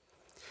advocate.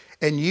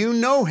 And you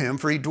know him,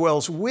 for he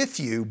dwells with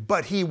you,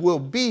 but he will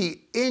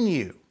be in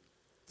you.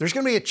 There's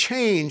going to be a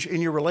change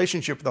in your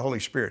relationship with the Holy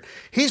Spirit.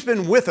 He's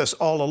been with us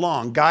all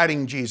along,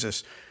 guiding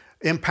Jesus,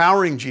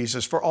 empowering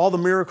Jesus for all the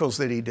miracles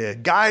that he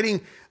did,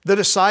 guiding the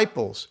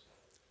disciples.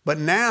 But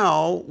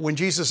now, when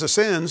Jesus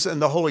ascends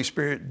and the Holy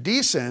Spirit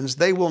descends,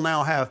 they will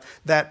now have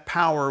that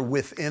power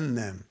within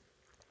them.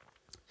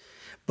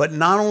 But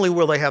not only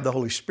will they have the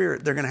Holy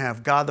Spirit, they're going to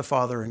have God the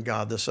Father and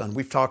God the Son.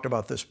 We've talked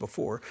about this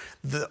before.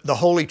 The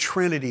Holy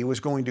Trinity was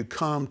going to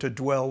come to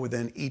dwell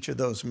within each of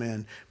those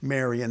men,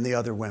 Mary and the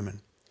other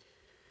women.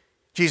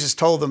 Jesus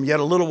told them, yet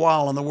a little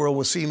while and the world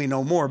will see me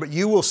no more, but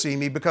you will see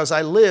me because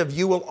I live,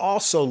 you will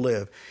also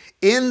live.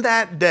 In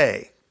that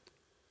day,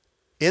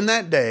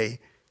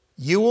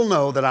 you will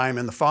know that I am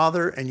in the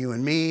Father and you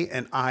in me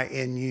and I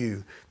in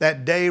you.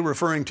 That day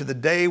referring to the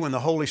day when the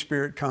Holy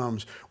Spirit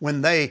comes,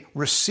 when they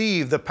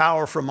receive the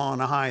power from on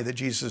high that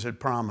Jesus had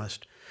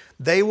promised.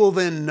 They will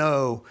then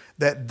know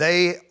that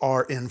they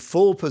are in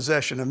full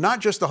possession of not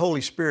just the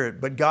Holy Spirit,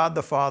 but God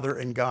the Father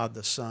and God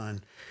the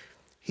Son.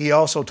 He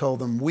also told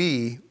them,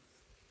 we,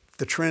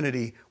 the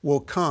Trinity, will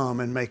come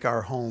and make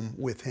our home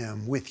with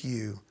him, with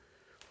you,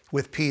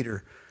 with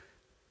Peter,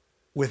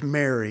 with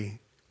Mary,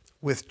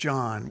 with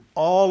John.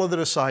 All of the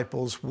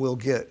disciples will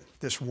get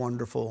this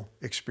wonderful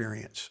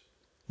experience.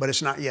 But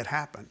it's not yet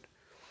happened.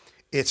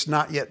 It's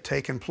not yet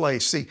taken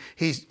place. See,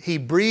 he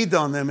breathed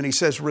on them and he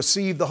says,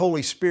 receive the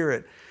Holy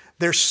Spirit.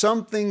 There's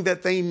something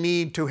that they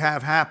need to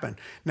have happen.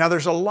 Now,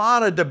 there's a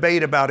lot of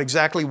debate about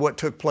exactly what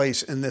took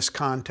place in this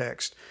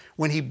context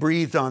when he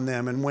breathed on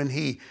them and when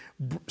he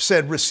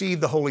said, receive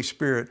the Holy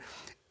Spirit.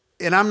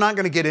 And I'm not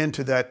going to get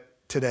into that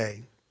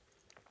today.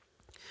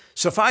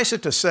 Suffice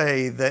it to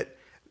say that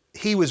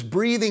he was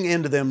breathing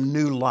into them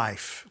new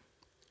life,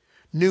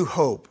 new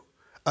hope,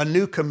 a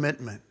new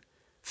commitment,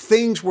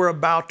 Things were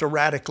about to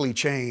radically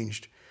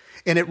change.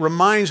 And it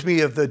reminds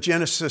me of the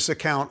Genesis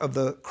account of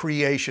the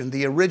creation,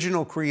 the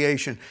original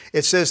creation.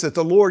 It says that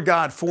the Lord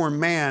God formed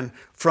man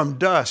from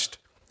dust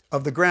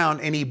of the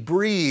ground, and he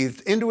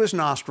breathed into his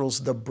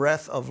nostrils the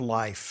breath of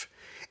life,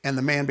 and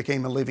the man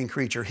became a living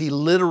creature. He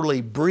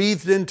literally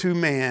breathed into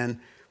man,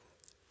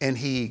 and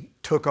he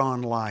took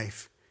on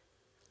life.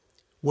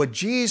 What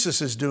Jesus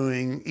is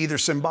doing, either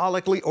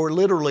symbolically or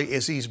literally,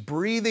 is he's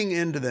breathing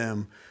into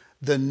them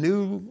the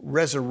new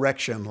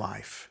resurrection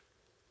life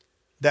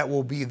that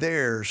will be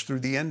theirs through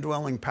the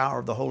indwelling power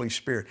of the Holy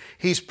Spirit.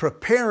 He's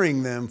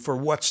preparing them for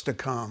what's to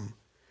come.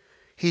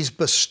 He's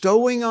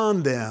bestowing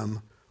on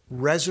them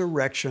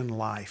resurrection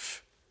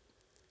life.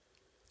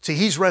 See,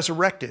 he's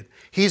resurrected.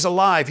 He's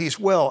alive. He's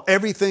well.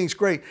 Everything's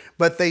great.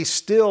 But they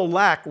still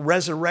lack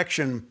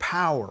resurrection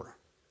power.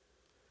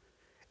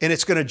 And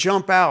it's going to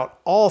jump out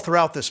all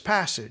throughout this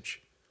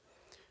passage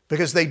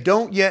because they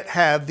don't yet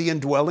have the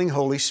indwelling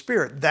Holy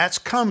Spirit. That's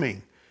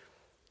coming.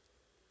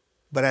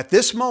 But at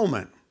this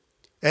moment,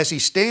 as he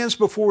stands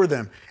before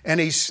them and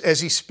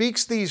as he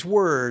speaks these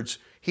words,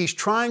 he's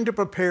trying to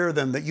prepare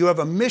them that you have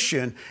a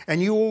mission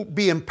and you will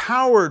be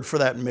empowered for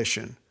that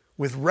mission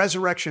with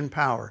resurrection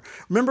power.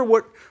 Remember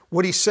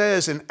what he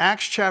says in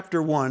Acts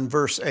chapter 1,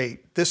 verse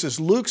 8. This is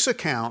Luke's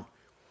account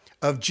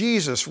of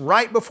Jesus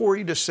right before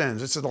he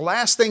descends. It's the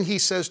last thing he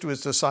says to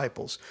his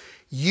disciples.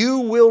 You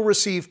will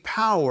receive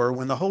power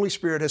when the Holy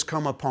Spirit has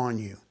come upon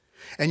you.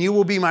 And you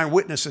will be my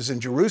witnesses in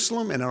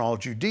Jerusalem and in all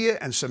Judea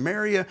and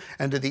Samaria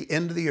and to the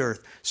end of the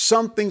earth.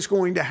 Something's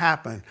going to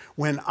happen.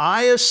 When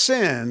I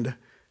ascend,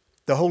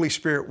 the Holy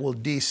Spirit will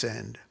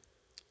descend.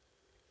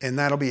 And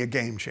that'll be a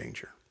game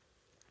changer.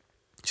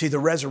 See, the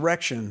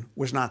resurrection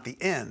was not the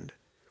end.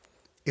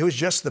 It was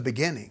just the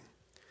beginning.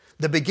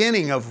 The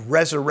beginning of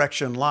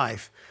resurrection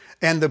life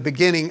and the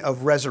beginning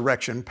of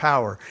resurrection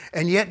power.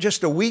 And yet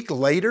just a week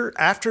later,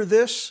 after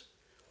this,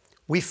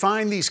 we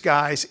find these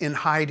guys in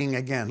hiding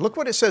again. Look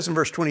what it says in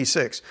verse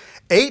 26.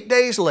 8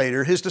 days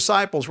later, his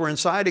disciples were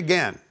inside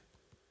again.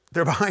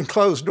 They're behind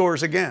closed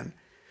doors again.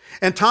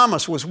 And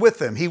Thomas was with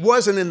them. He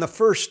wasn't in the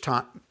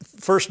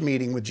first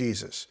meeting with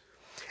Jesus.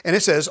 And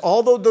it says,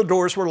 although the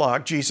doors were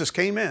locked, Jesus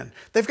came in.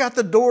 They've got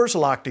the doors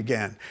locked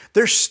again.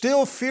 They're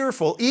still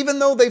fearful, even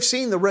though they've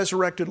seen the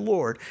resurrected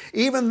Lord.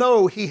 Even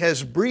though he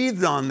has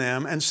breathed on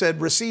them and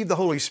said, receive the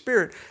Holy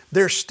Spirit,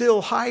 they're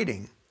still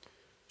hiding.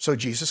 So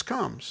Jesus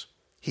comes.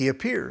 He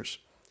appears.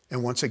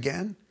 And once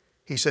again,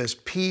 he says,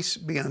 peace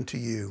be unto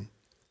you.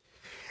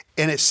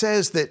 And it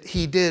says that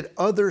he did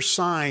other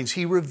signs.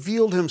 He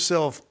revealed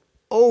himself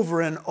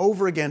over and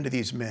over again to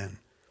these men.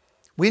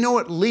 We know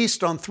at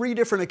least on 3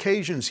 different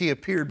occasions he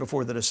appeared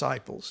before the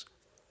disciples.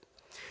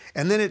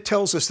 And then it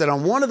tells us that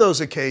on one of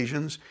those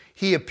occasions,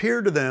 he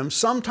appeared to them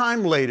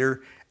sometime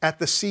later at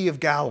the Sea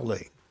of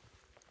Galilee.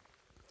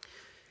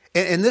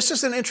 And this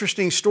is an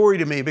interesting story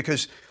to me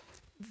because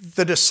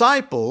the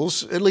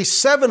disciples, at least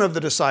 7 of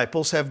the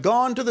disciples, have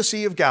gone to the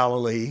Sea of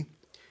Galilee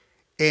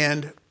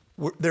and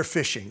they're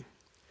fishing.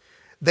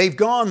 They've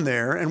gone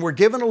there and were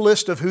given a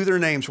list of who their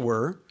names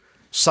were.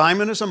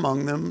 Simon is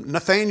among them,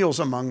 Nathanael's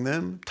among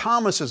them,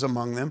 Thomas is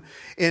among them,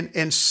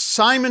 and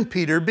Simon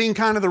Peter, being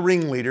kind of the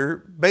ringleader,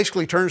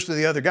 basically turns to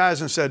the other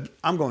guys and said,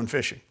 I'm going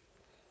fishing.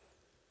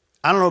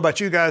 I don't know about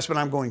you guys, but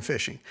I'm going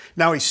fishing.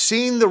 Now he's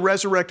seen the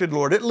resurrected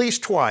Lord at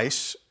least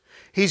twice.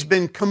 He's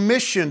been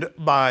commissioned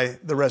by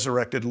the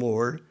resurrected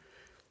Lord.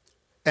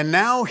 And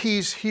now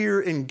he's here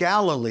in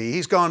Galilee.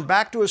 He's gone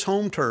back to his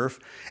home turf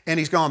and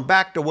he's gone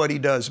back to what he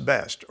does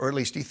best, or at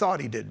least he thought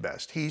he did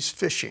best. He's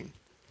fishing.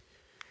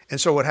 And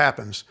so what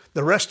happens?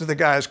 The rest of the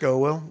guys go,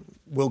 well,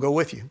 we'll go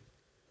with you.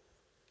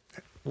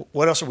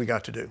 What else have we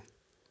got to do?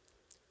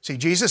 See,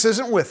 Jesus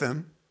isn't with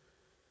them.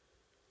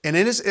 And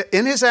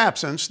in his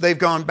absence, they've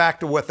gone back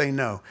to what they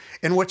know.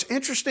 And what's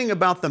interesting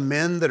about the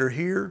men that are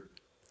here,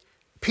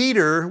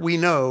 Peter, we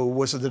know,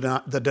 was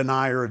the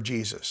denier of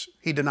Jesus.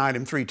 He denied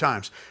him 3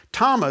 times.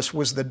 Thomas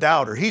was the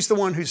doubter. He's the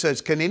one who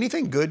says, can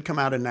anything good come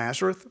out of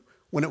Nazareth,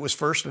 when it was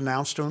first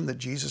announced to him that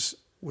Jesus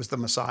was the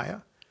Messiah?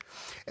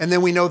 And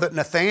then we know that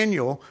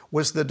Nathanael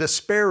was the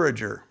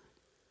disparager.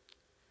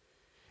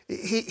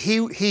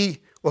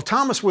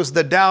 Thomas was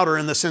the doubter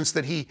in the sense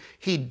that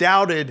he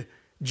doubted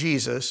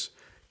Jesus.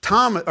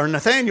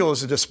 Nathanael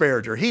is a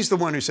disparager. He's the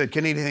one who said,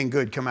 can anything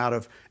good come out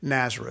of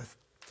Nazareth?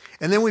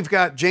 And then we've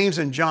got James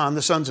and John,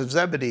 the sons of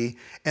Zebedee,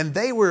 and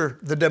they were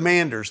the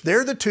demanders.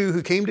 They're the 2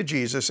 who came to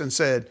Jesus and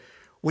said,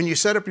 when you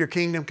set up your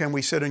kingdom, can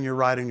we sit on your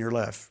right and your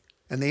left?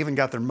 And they even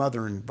got their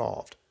mother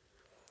involved.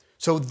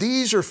 So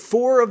these are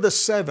 4 of the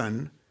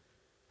 7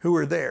 who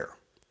are there,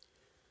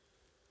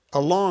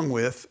 along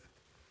with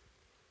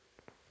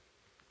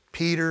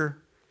Peter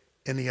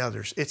and the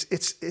others.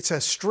 It's a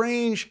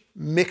strange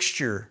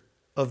mixture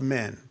of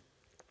men.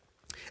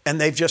 And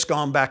they've just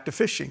gone back to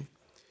fishing.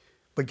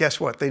 But guess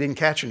what? They didn't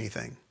catch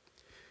anything.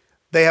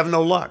 They have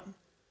no luck.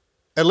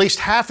 At least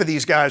half of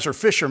these guys are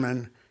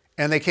fishermen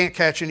and they can't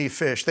catch any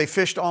fish. They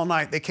fished all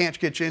night. They can't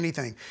catch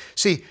anything.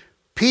 See,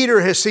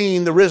 Peter has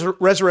seen the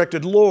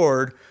resurrected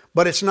Lord,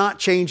 but it's not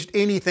changed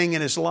anything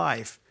in his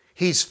life.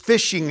 He's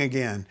fishing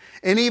again.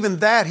 And even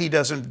that he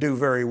doesn't do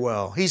very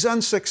well. He's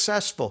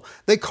unsuccessful.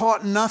 They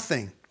caught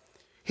nothing.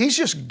 He's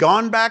just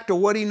gone back to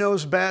what he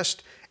knows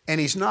best,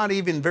 and he's not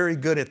even very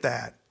good at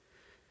that.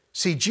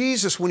 See,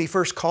 Jesus, when he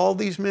first called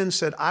these men,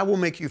 said, I will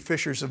make you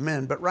fishers of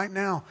men. But right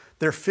now,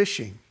 they're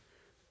fishing,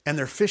 and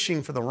they're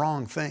fishing for the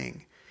wrong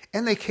thing.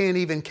 And they can't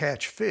even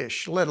catch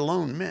fish, let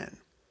alone men.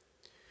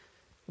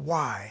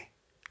 Why?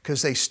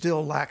 Because they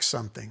still lack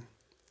something.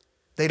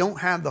 They don't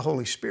have the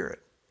Holy Spirit.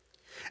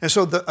 And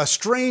so a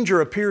stranger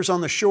appears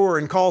on the shore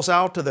and calls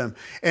out to them,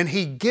 and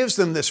he gives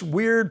them this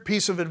weird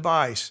piece of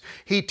advice.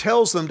 He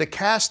tells them to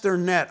cast their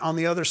net on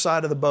the other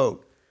side of the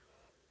boat.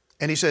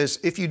 And he says,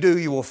 if you do,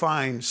 you will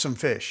find some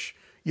fish.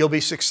 You'll be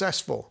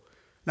successful.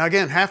 Now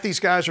again, half these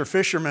guys are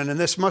fishermen, and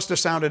this must have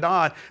sounded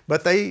odd,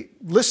 but they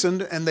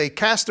listened and they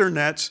cast their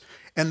nets,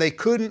 and they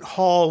couldn't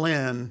haul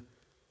in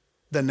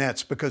the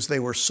nets because they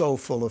were so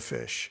full of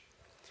fish.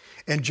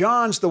 And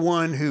John's the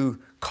one who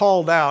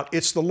called out,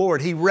 it's the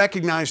Lord. He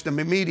recognized him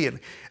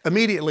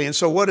immediately. And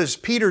so what does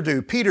Peter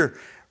do? Peter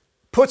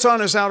puts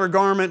on his outer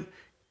garment,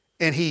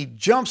 and he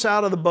jumps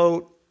out of the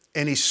boat,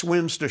 and he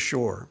swims to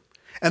shore.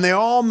 And they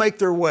all make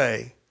their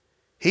way.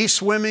 He's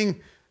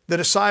swimming. The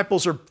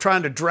disciples are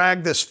trying to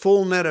drag this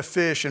full net of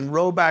fish and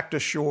row back to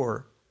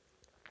shore.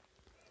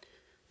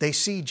 They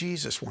see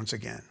Jesus once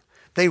again.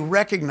 They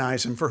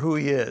recognize him for who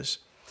he is.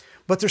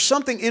 But there's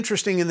something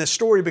interesting in this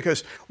story,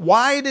 because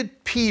why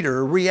did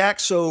Peter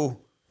react so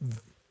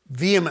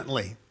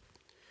vehemently?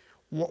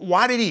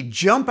 Why did he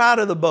jump out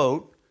of the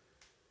boat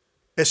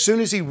as soon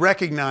as he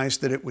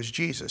recognized that it was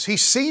Jesus?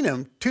 He's seen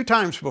him 2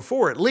 times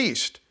before at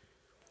least.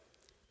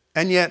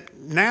 And yet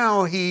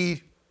now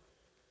he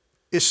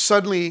is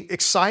suddenly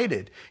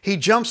excited. He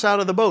jumps out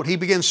of the boat. He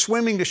begins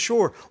swimming to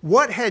shore.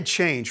 What had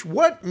changed?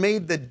 What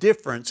made the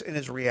difference in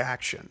his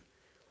reaction?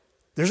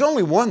 There's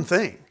only one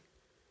thing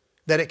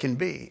that it can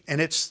be, and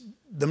it's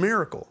the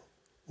miracle.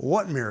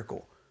 What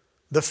miracle?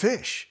 The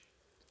fish.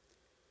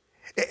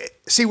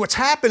 See, what's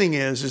happening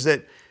is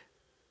that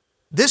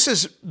this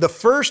is the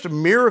first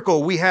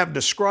miracle we have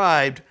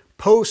described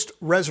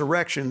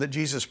post-resurrection that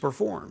Jesus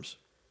performs.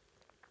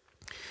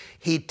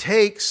 He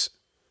takes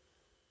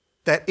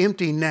that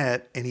empty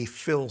net and he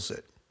fills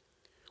it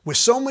with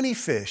so many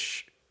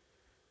fish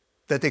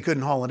that they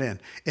couldn't haul it in.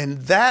 And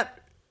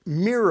that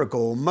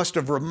miracle must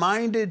have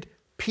reminded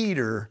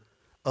Peter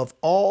of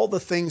all the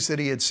things that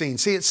he had seen.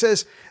 See, it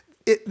says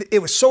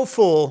it was so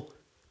full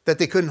that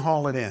they couldn't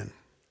haul it in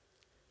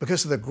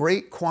because of the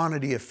great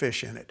quantity of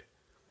fish in it.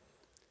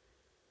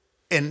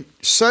 And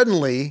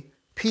suddenly,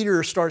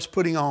 Peter starts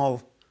putting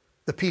all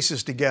the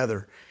pieces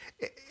together.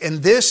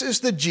 And this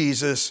is the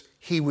Jesus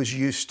he was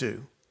used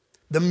to.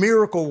 The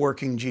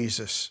miracle-working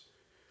Jesus.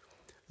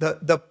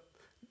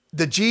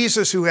 The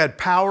Jesus who had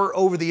power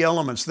over the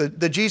elements.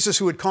 The Jesus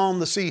who had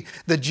calmed the sea.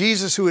 The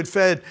Jesus who had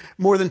fed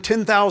more than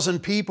 10,000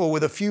 people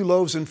with a few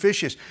loaves and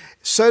fishes.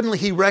 Suddenly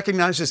he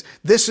recognizes,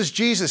 this is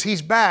Jesus.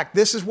 He's back.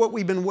 This is what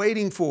we've been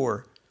waiting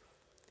for.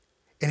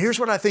 And here's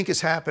what I think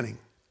is happening.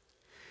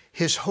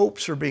 His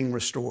hopes are being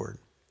restored.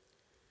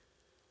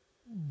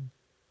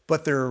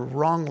 But they're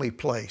wrongly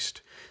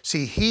placed.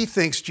 See, he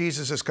thinks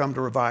Jesus has come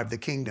to revive the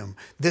kingdom.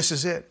 This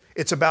is it.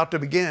 It's about to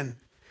begin.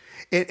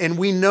 And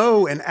we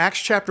know in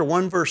Acts chapter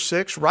 1, verse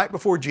 6, right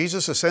before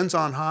Jesus ascends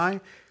on high,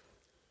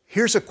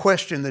 here's a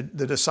question that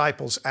the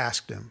disciples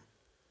asked him.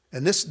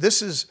 And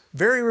this is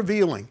very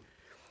revealing.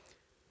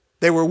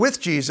 They were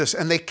with Jesus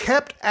and they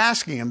kept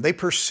asking him, they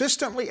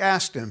persistently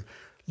asked him,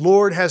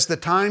 Lord, has the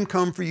time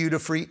come for you to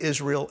free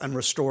Israel and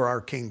restore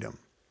our kingdom?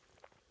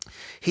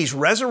 He's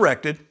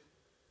resurrected.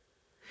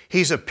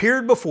 He's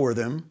appeared before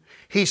them.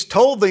 He's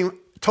told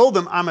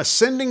them, I'm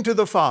ascending to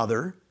the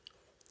Father.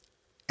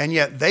 And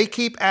yet they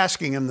keep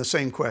asking him the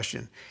same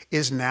question.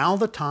 Is now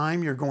the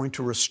time you're going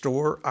to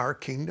restore our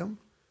kingdom?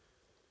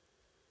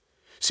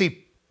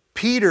 See,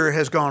 Peter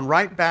has gone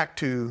right back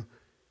to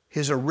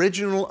his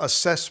original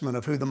assessment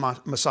of who the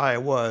Messiah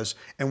was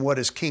and what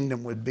his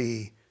kingdom would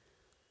be.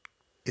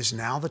 Is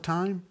now the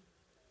time?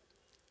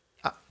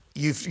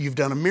 You've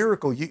done a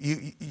miracle.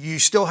 You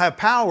still have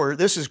power.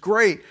 This is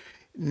great.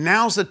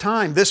 Now's the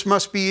time. This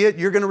must be it.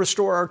 You're going to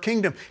restore our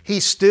kingdom.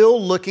 He's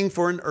still looking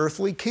for an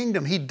earthly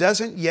kingdom. He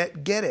doesn't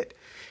yet get it.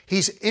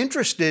 He's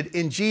interested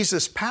in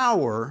Jesus'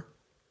 power.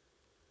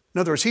 In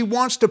other words, he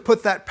wants to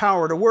put that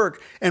power to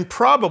work. And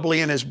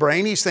probably in his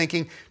brain, he's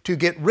thinking to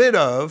get rid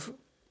of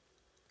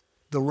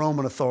the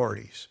Roman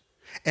authorities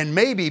and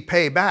maybe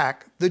pay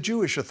back the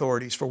Jewish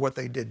authorities for what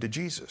they did to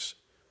Jesus.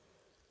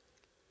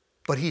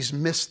 But he's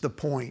missed the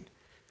point.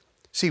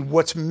 See,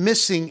 what's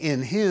missing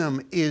in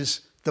him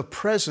is the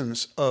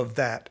presence of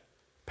that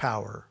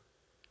power.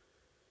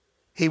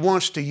 He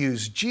wants to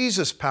use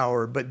Jesus'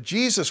 power, but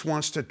Jesus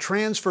wants to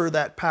transfer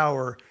that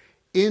power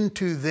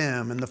into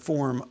them in the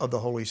form of the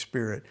Holy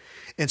Spirit.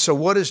 And so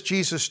what does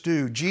Jesus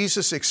do?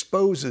 Jesus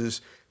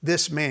exposes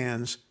this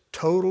man's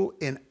total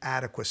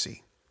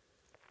inadequacy.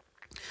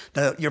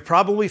 Now, you're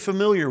probably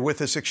familiar with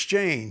this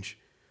exchange,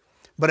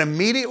 but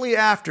immediately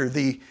after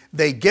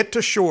they get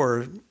to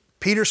shore,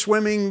 Peter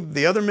swimming,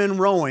 the other men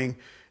rowing,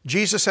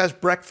 Jesus has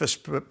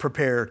breakfast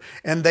prepared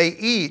and they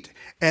eat.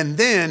 And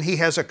then he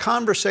has a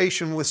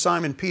conversation with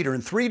Simon Peter.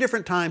 And 3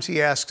 different times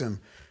he asks him,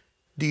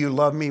 do you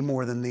love me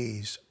more than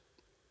these?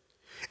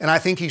 And I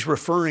think he's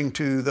referring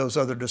to those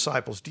other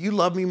disciples. Do you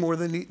love me more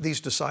than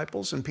these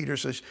disciples? And Peter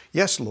says,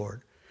 yes,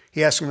 Lord.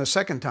 He asks him a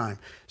second time,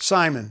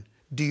 Simon,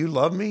 do you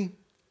love me?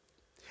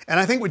 And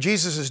I think what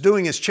Jesus is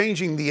doing is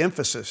changing the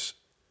emphasis.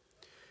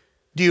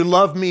 Do you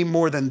love me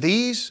more than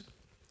these?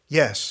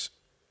 Yes.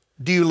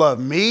 Do you love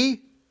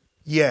me?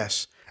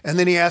 Yes. And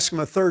then he asks him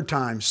a third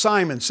time,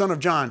 Simon, son of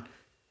John,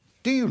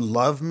 do you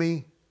love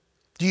me?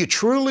 Do you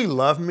truly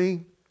love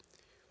me?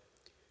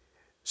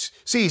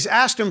 See, he's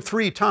asked him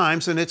 3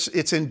 times, and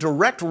it's in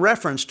direct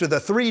reference to the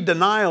 3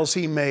 denials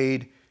he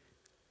made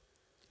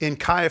in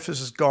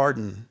Caiaphas'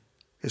 garden,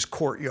 his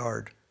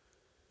courtyard,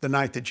 the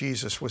night that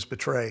Jesus was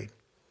betrayed.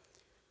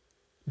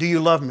 Do you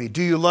love me?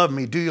 Do you love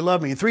me? Do you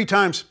love me? And 3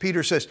 times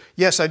Peter says,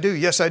 yes, I do.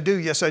 Yes, I do.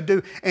 Yes, I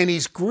do. And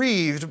he's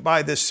grieved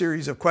by this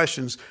series of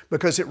questions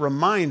because it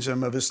reminds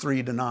him of his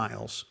 3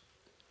 denials.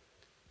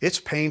 It's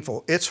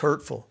painful. It's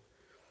hurtful.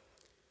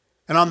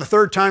 And on the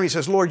 3rd time he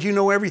says, Lord, you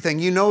know everything.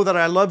 You know that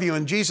I love you.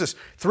 And Jesus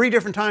 3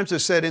 different times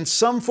has said, in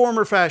some form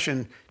or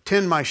fashion,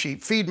 tend my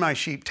sheep, feed my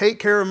sheep, take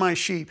care of my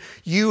sheep.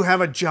 You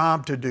have a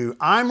job to do.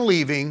 I'm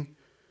leaving.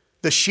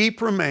 The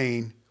sheep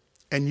remain,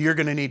 and you're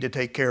going to need to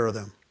take care of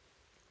them.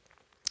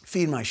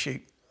 Feed my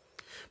sheep.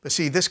 But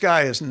see, this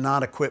guy is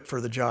not equipped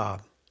for the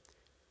job.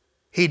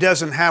 He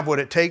doesn't have what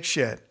it takes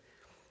yet.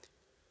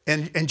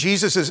 And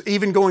Jesus is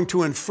even going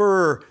to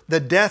infer the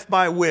death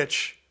by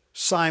which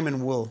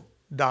Simon will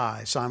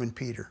die, Simon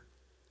Peter.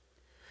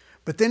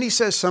 But then he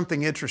says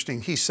something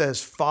interesting. He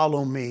says,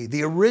 follow me.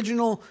 The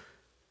original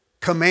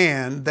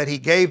command that he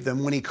gave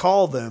them when he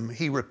called them,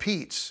 he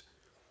repeats.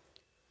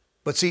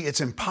 But see,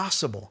 it's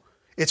impossible.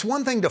 It's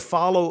one thing to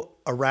follow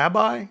a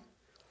rabbi.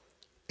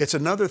 It's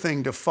another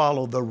thing to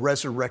follow the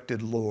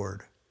resurrected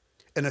Lord,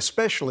 and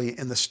especially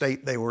in the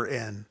state they were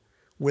in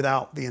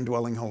without the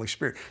indwelling Holy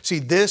Spirit. See,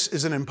 this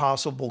is an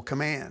impossible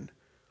command.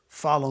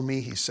 Follow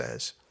me, he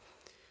says.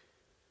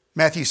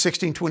 Matthew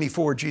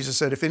 16:24, Jesus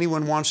said, if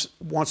anyone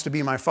wants to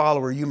be my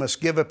follower, you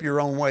must give up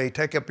your own way,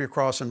 take up your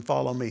cross and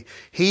follow me.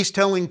 He's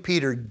telling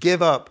Peter,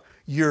 give up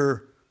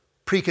your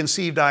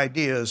preconceived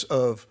ideas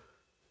of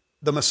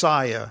the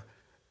Messiah,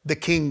 the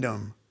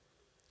kingdom,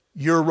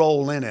 your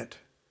role in it,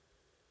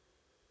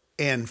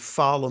 and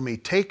follow me.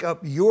 Take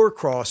up your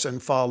cross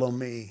and follow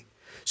me.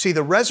 See,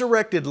 the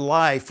resurrected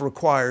life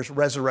requires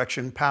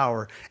resurrection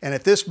power. And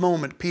at this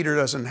moment, Peter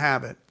doesn't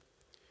have it.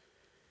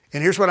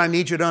 And here's what I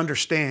need you to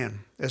understand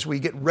as we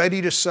get ready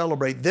to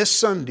celebrate this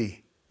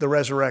Sunday, the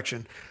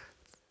resurrection.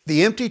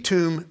 The empty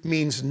tomb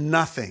means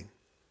nothing.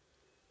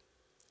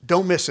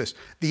 Don't miss this.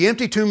 The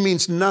empty tomb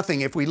means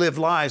nothing if we live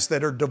lives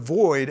that are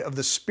devoid of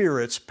the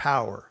Spirit's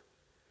power.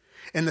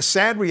 And the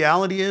sad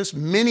reality is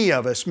many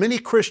of us, many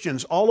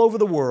Christians all over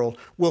the world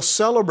will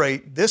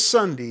celebrate this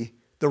Sunday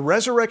the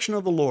resurrection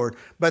of the Lord,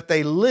 but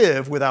they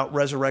live without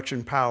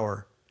resurrection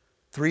power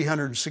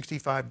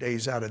 365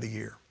 days out of the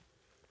year.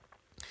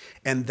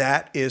 And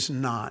that is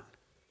not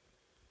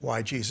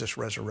why Jesus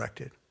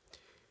resurrected.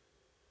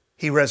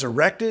 He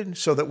resurrected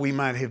so that we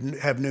might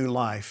have new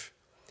life.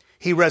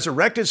 He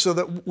resurrected so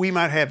that we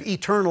might have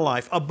eternal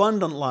life,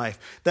 abundant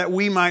life, that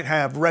we might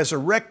have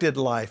resurrected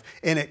life.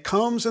 And it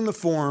comes in the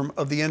form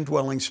of the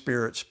indwelling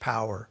Spirit's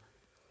power.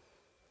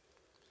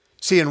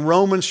 See, in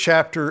Romans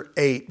chapter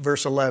 8,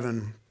 verse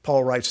 11,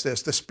 Paul writes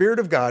this, the Spirit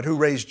of God who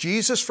raised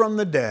Jesus from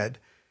the dead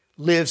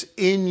lives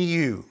in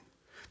you.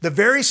 The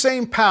very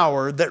same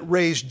power that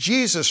raised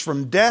Jesus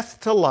from death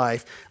to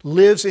life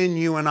lives in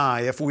you and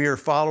I if we are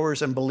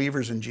followers and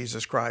believers in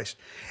Jesus Christ.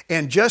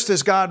 And just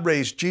as God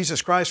raised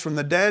Jesus Christ from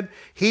the dead,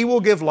 He will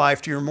give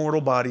life to your mortal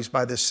bodies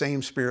by the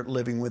same Spirit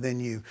living within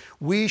you.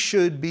 We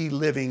should be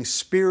living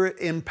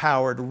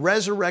Spirit-empowered,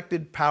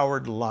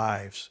 resurrected-powered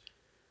lives.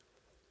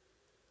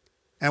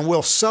 And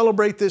we'll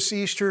celebrate this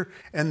Easter,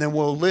 and then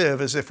we'll live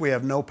as if we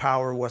have no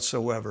power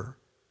whatsoever.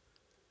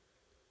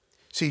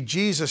 See,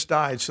 Jesus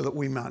died so that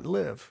we might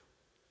live.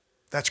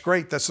 That's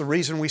great. That's the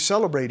reason we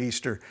celebrate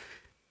Easter.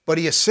 But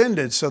He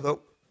ascended so that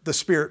the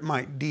Spirit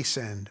might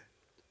descend.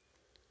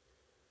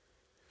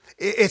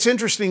 It's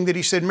interesting that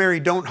He said, Mary,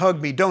 don't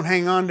hug me, don't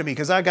hang on to me,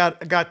 because I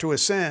got to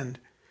ascend.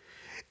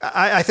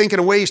 I think in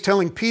a way He's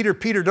telling Peter,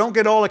 don't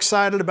get all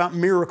excited about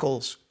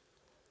miracles.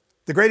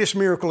 The greatest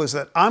miracle is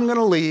that I'm going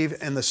to leave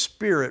and the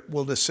Spirit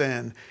will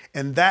descend,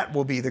 and that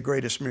will be the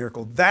greatest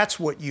miracle. That's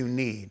what you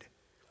need.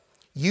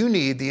 You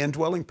need the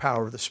indwelling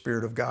power of the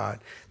Spirit of God.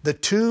 The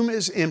tomb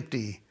is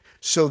empty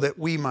so that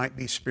we might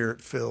be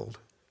Spirit-filled.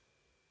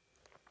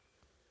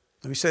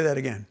 Let me say that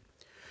again.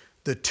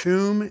 The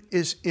tomb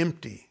is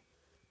empty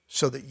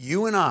so that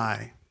you and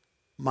I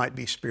might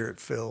be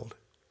Spirit-filled,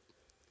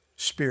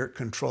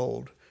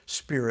 Spirit-controlled,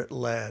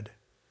 Spirit-led.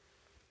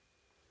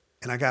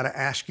 And I got to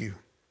ask you,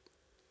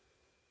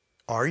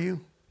 are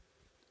you?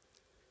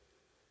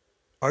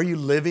 Are you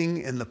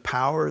living in the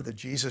power that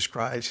Jesus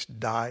Christ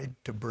died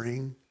to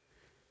bring?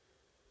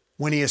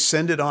 when he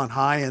ascended on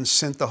high and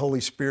sent the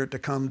Holy Spirit to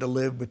come to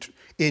live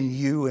in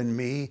you and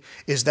me?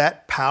 Is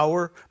that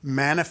power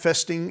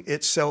manifesting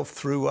itself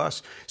through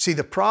us? See,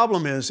 the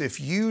problem is if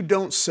you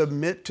don't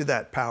submit to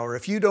that power,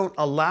 if you don't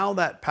allow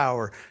that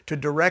power to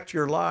direct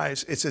your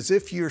lives, it's as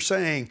if you're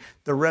saying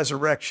the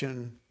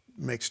resurrection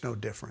makes no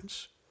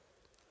difference.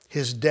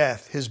 His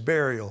death, his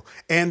burial,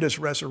 and his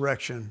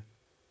resurrection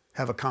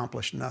have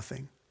accomplished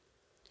nothing.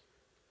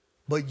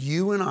 But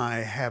you and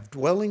I have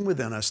dwelling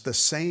within us the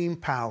same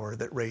power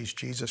that raised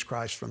Jesus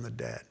Christ from the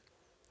dead.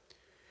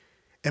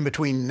 And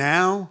between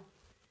now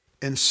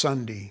and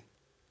Sunday,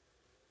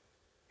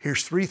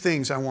 here's 3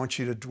 things I want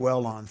you to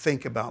dwell on,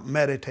 think about,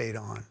 meditate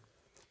on.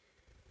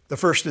 The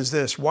first is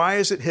this: why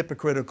is it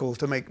hypocritical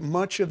to make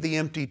much of the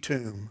empty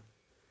tomb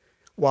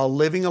while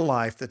living a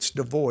life that's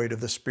devoid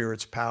of the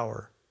Spirit's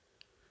power?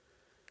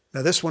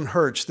 Now this one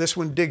hurts. This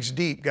one digs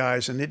deep,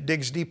 guys, and it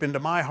digs deep into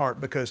my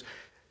heart because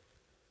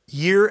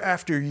year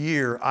after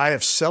year, I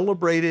have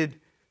celebrated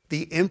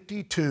the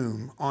empty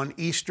tomb on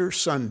Easter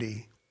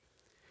Sunday,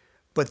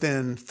 but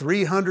then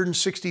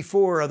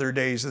 364 other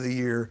days of the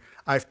year,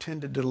 I've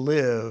tended to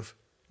live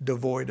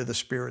devoid of the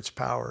Spirit's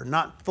power,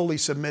 not fully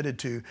submitted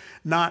to,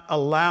 not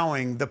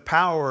allowing the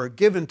power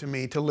given to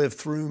me to live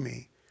through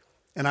me.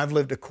 And I've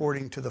lived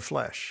according to the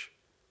flesh.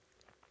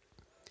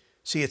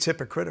 See, it's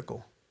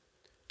hypocritical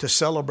to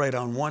celebrate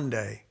on one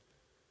day,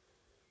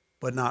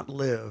 but not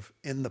live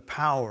in the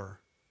power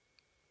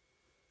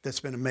that's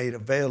been made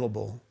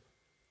available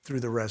through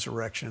the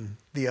resurrection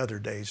the other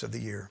days of the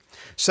year.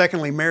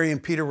 Secondly, Mary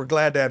and Peter were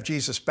glad to have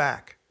Jesus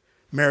back.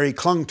 Mary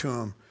clung to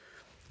him.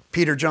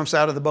 Peter jumps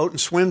out of the boat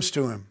and swims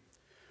to him.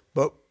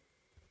 But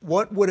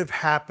what would have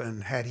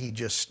happened had he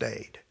just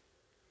stayed?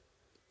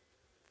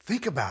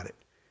 Think about it.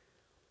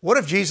 What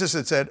if Jesus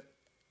had said,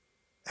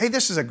 hey,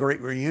 this is a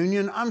great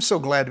reunion. I'm so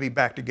glad to be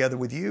back together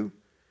with you.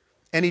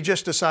 And he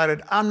just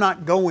decided, I'm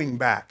not going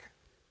back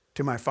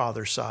to my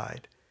Father's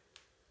side.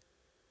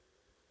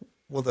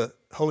 Well, the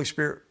Holy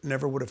Spirit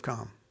never would have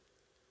come.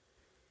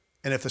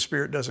 And if the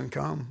Spirit doesn't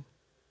come,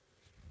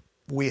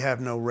 we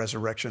have no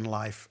resurrection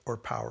life or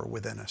power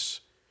within us.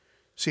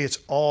 See, it's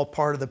all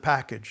part of the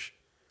package.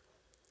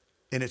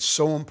 And it's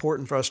so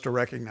important for us to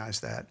recognize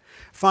that.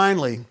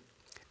 Finally,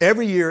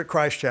 every year at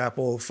Christ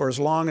Chapel, for as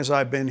long as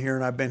I've been here,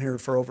 and I've been here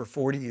for over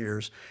 40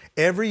 years,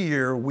 every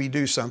year we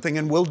do something,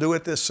 and we'll do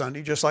it this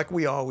Sunday, just like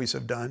we always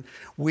have done.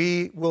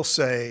 We will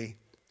say,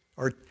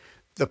 or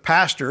the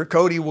pastor,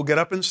 Cody, will get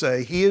up and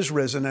say, he is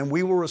risen, and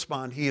we will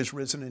respond, he is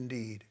risen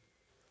indeed.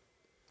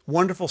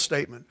 Wonderful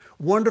statement,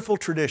 wonderful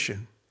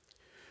tradition.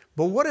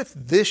 But what if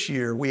this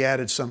year we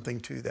added something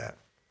to that?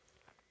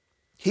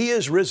 He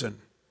is risen.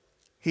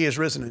 He is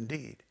risen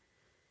indeed.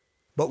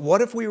 But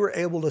what if we were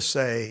able to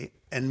say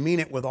and mean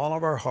it with all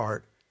of our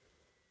heart,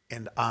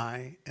 and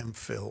I am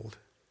filled.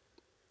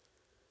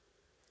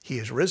 He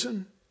is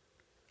risen,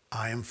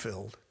 I am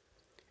filled.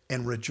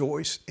 And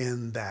rejoice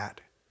in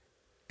that,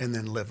 and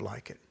then live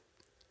like it.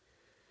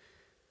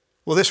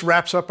 Well, this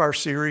wraps up our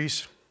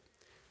series.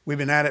 We've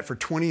been at it for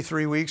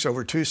 23 weeks,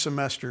 over 2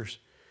 semesters.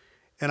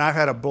 And I've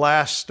had a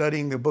blast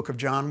studying the book of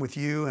John with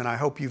you, and I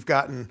hope you've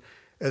gotten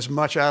as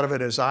much out of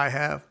it as I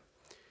have.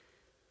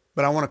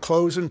 But I want to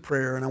close in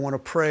prayer, and I want to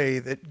pray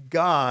that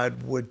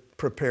God would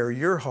prepare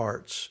your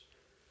hearts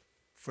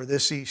for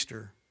this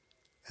Easter,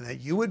 and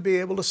that you would be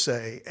able to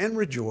say and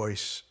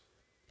rejoice,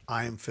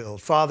 I am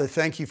filled. Father,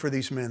 thank you for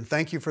these men.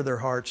 Thank you for their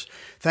hearts.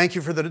 Thank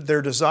you for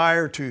their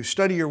desire to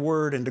study your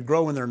word and to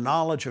grow in their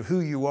knowledge of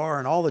who you are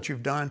and all that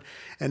you've done.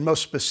 And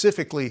most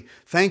specifically,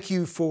 thank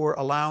you for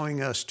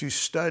allowing us to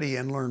study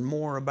and learn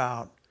more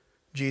about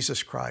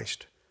Jesus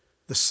Christ,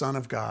 the Son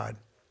of God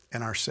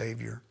and our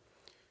Savior.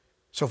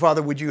 So,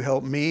 Father, would you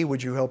help me?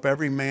 Would you help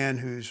every man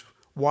who's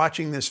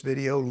watching this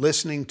video,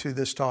 listening to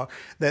this talk,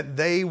 that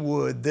they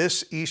would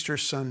this Easter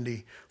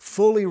Sunday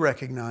fully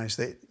recognize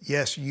that,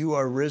 yes, you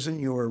are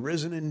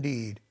risen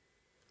indeed.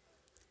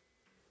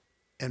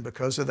 And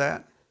because of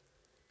that,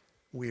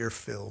 we are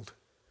filled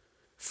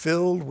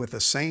with the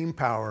same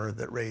power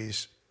that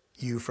raised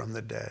you from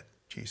the dead,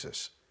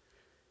 Jesus.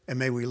 And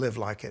may we live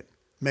like it.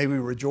 May we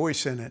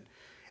rejoice in it.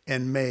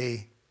 And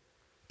may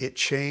it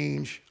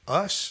change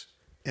us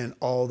and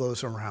all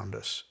those around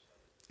us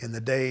in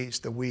the days,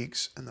 the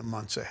weeks, and the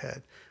months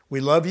ahead.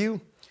 We love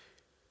you.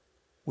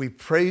 We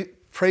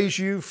praise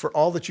you for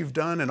all that you've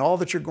done and all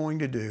that you're going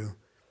to do.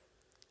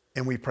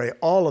 And we pray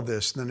all of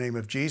this in the name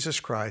of Jesus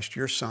Christ,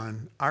 your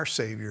Son, our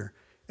Savior,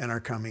 and our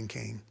coming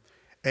King.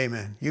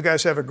 Amen. You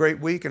guys have a great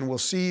week, and we'll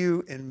see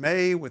you in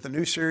May with a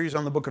new series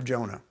on the book of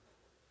Jonah.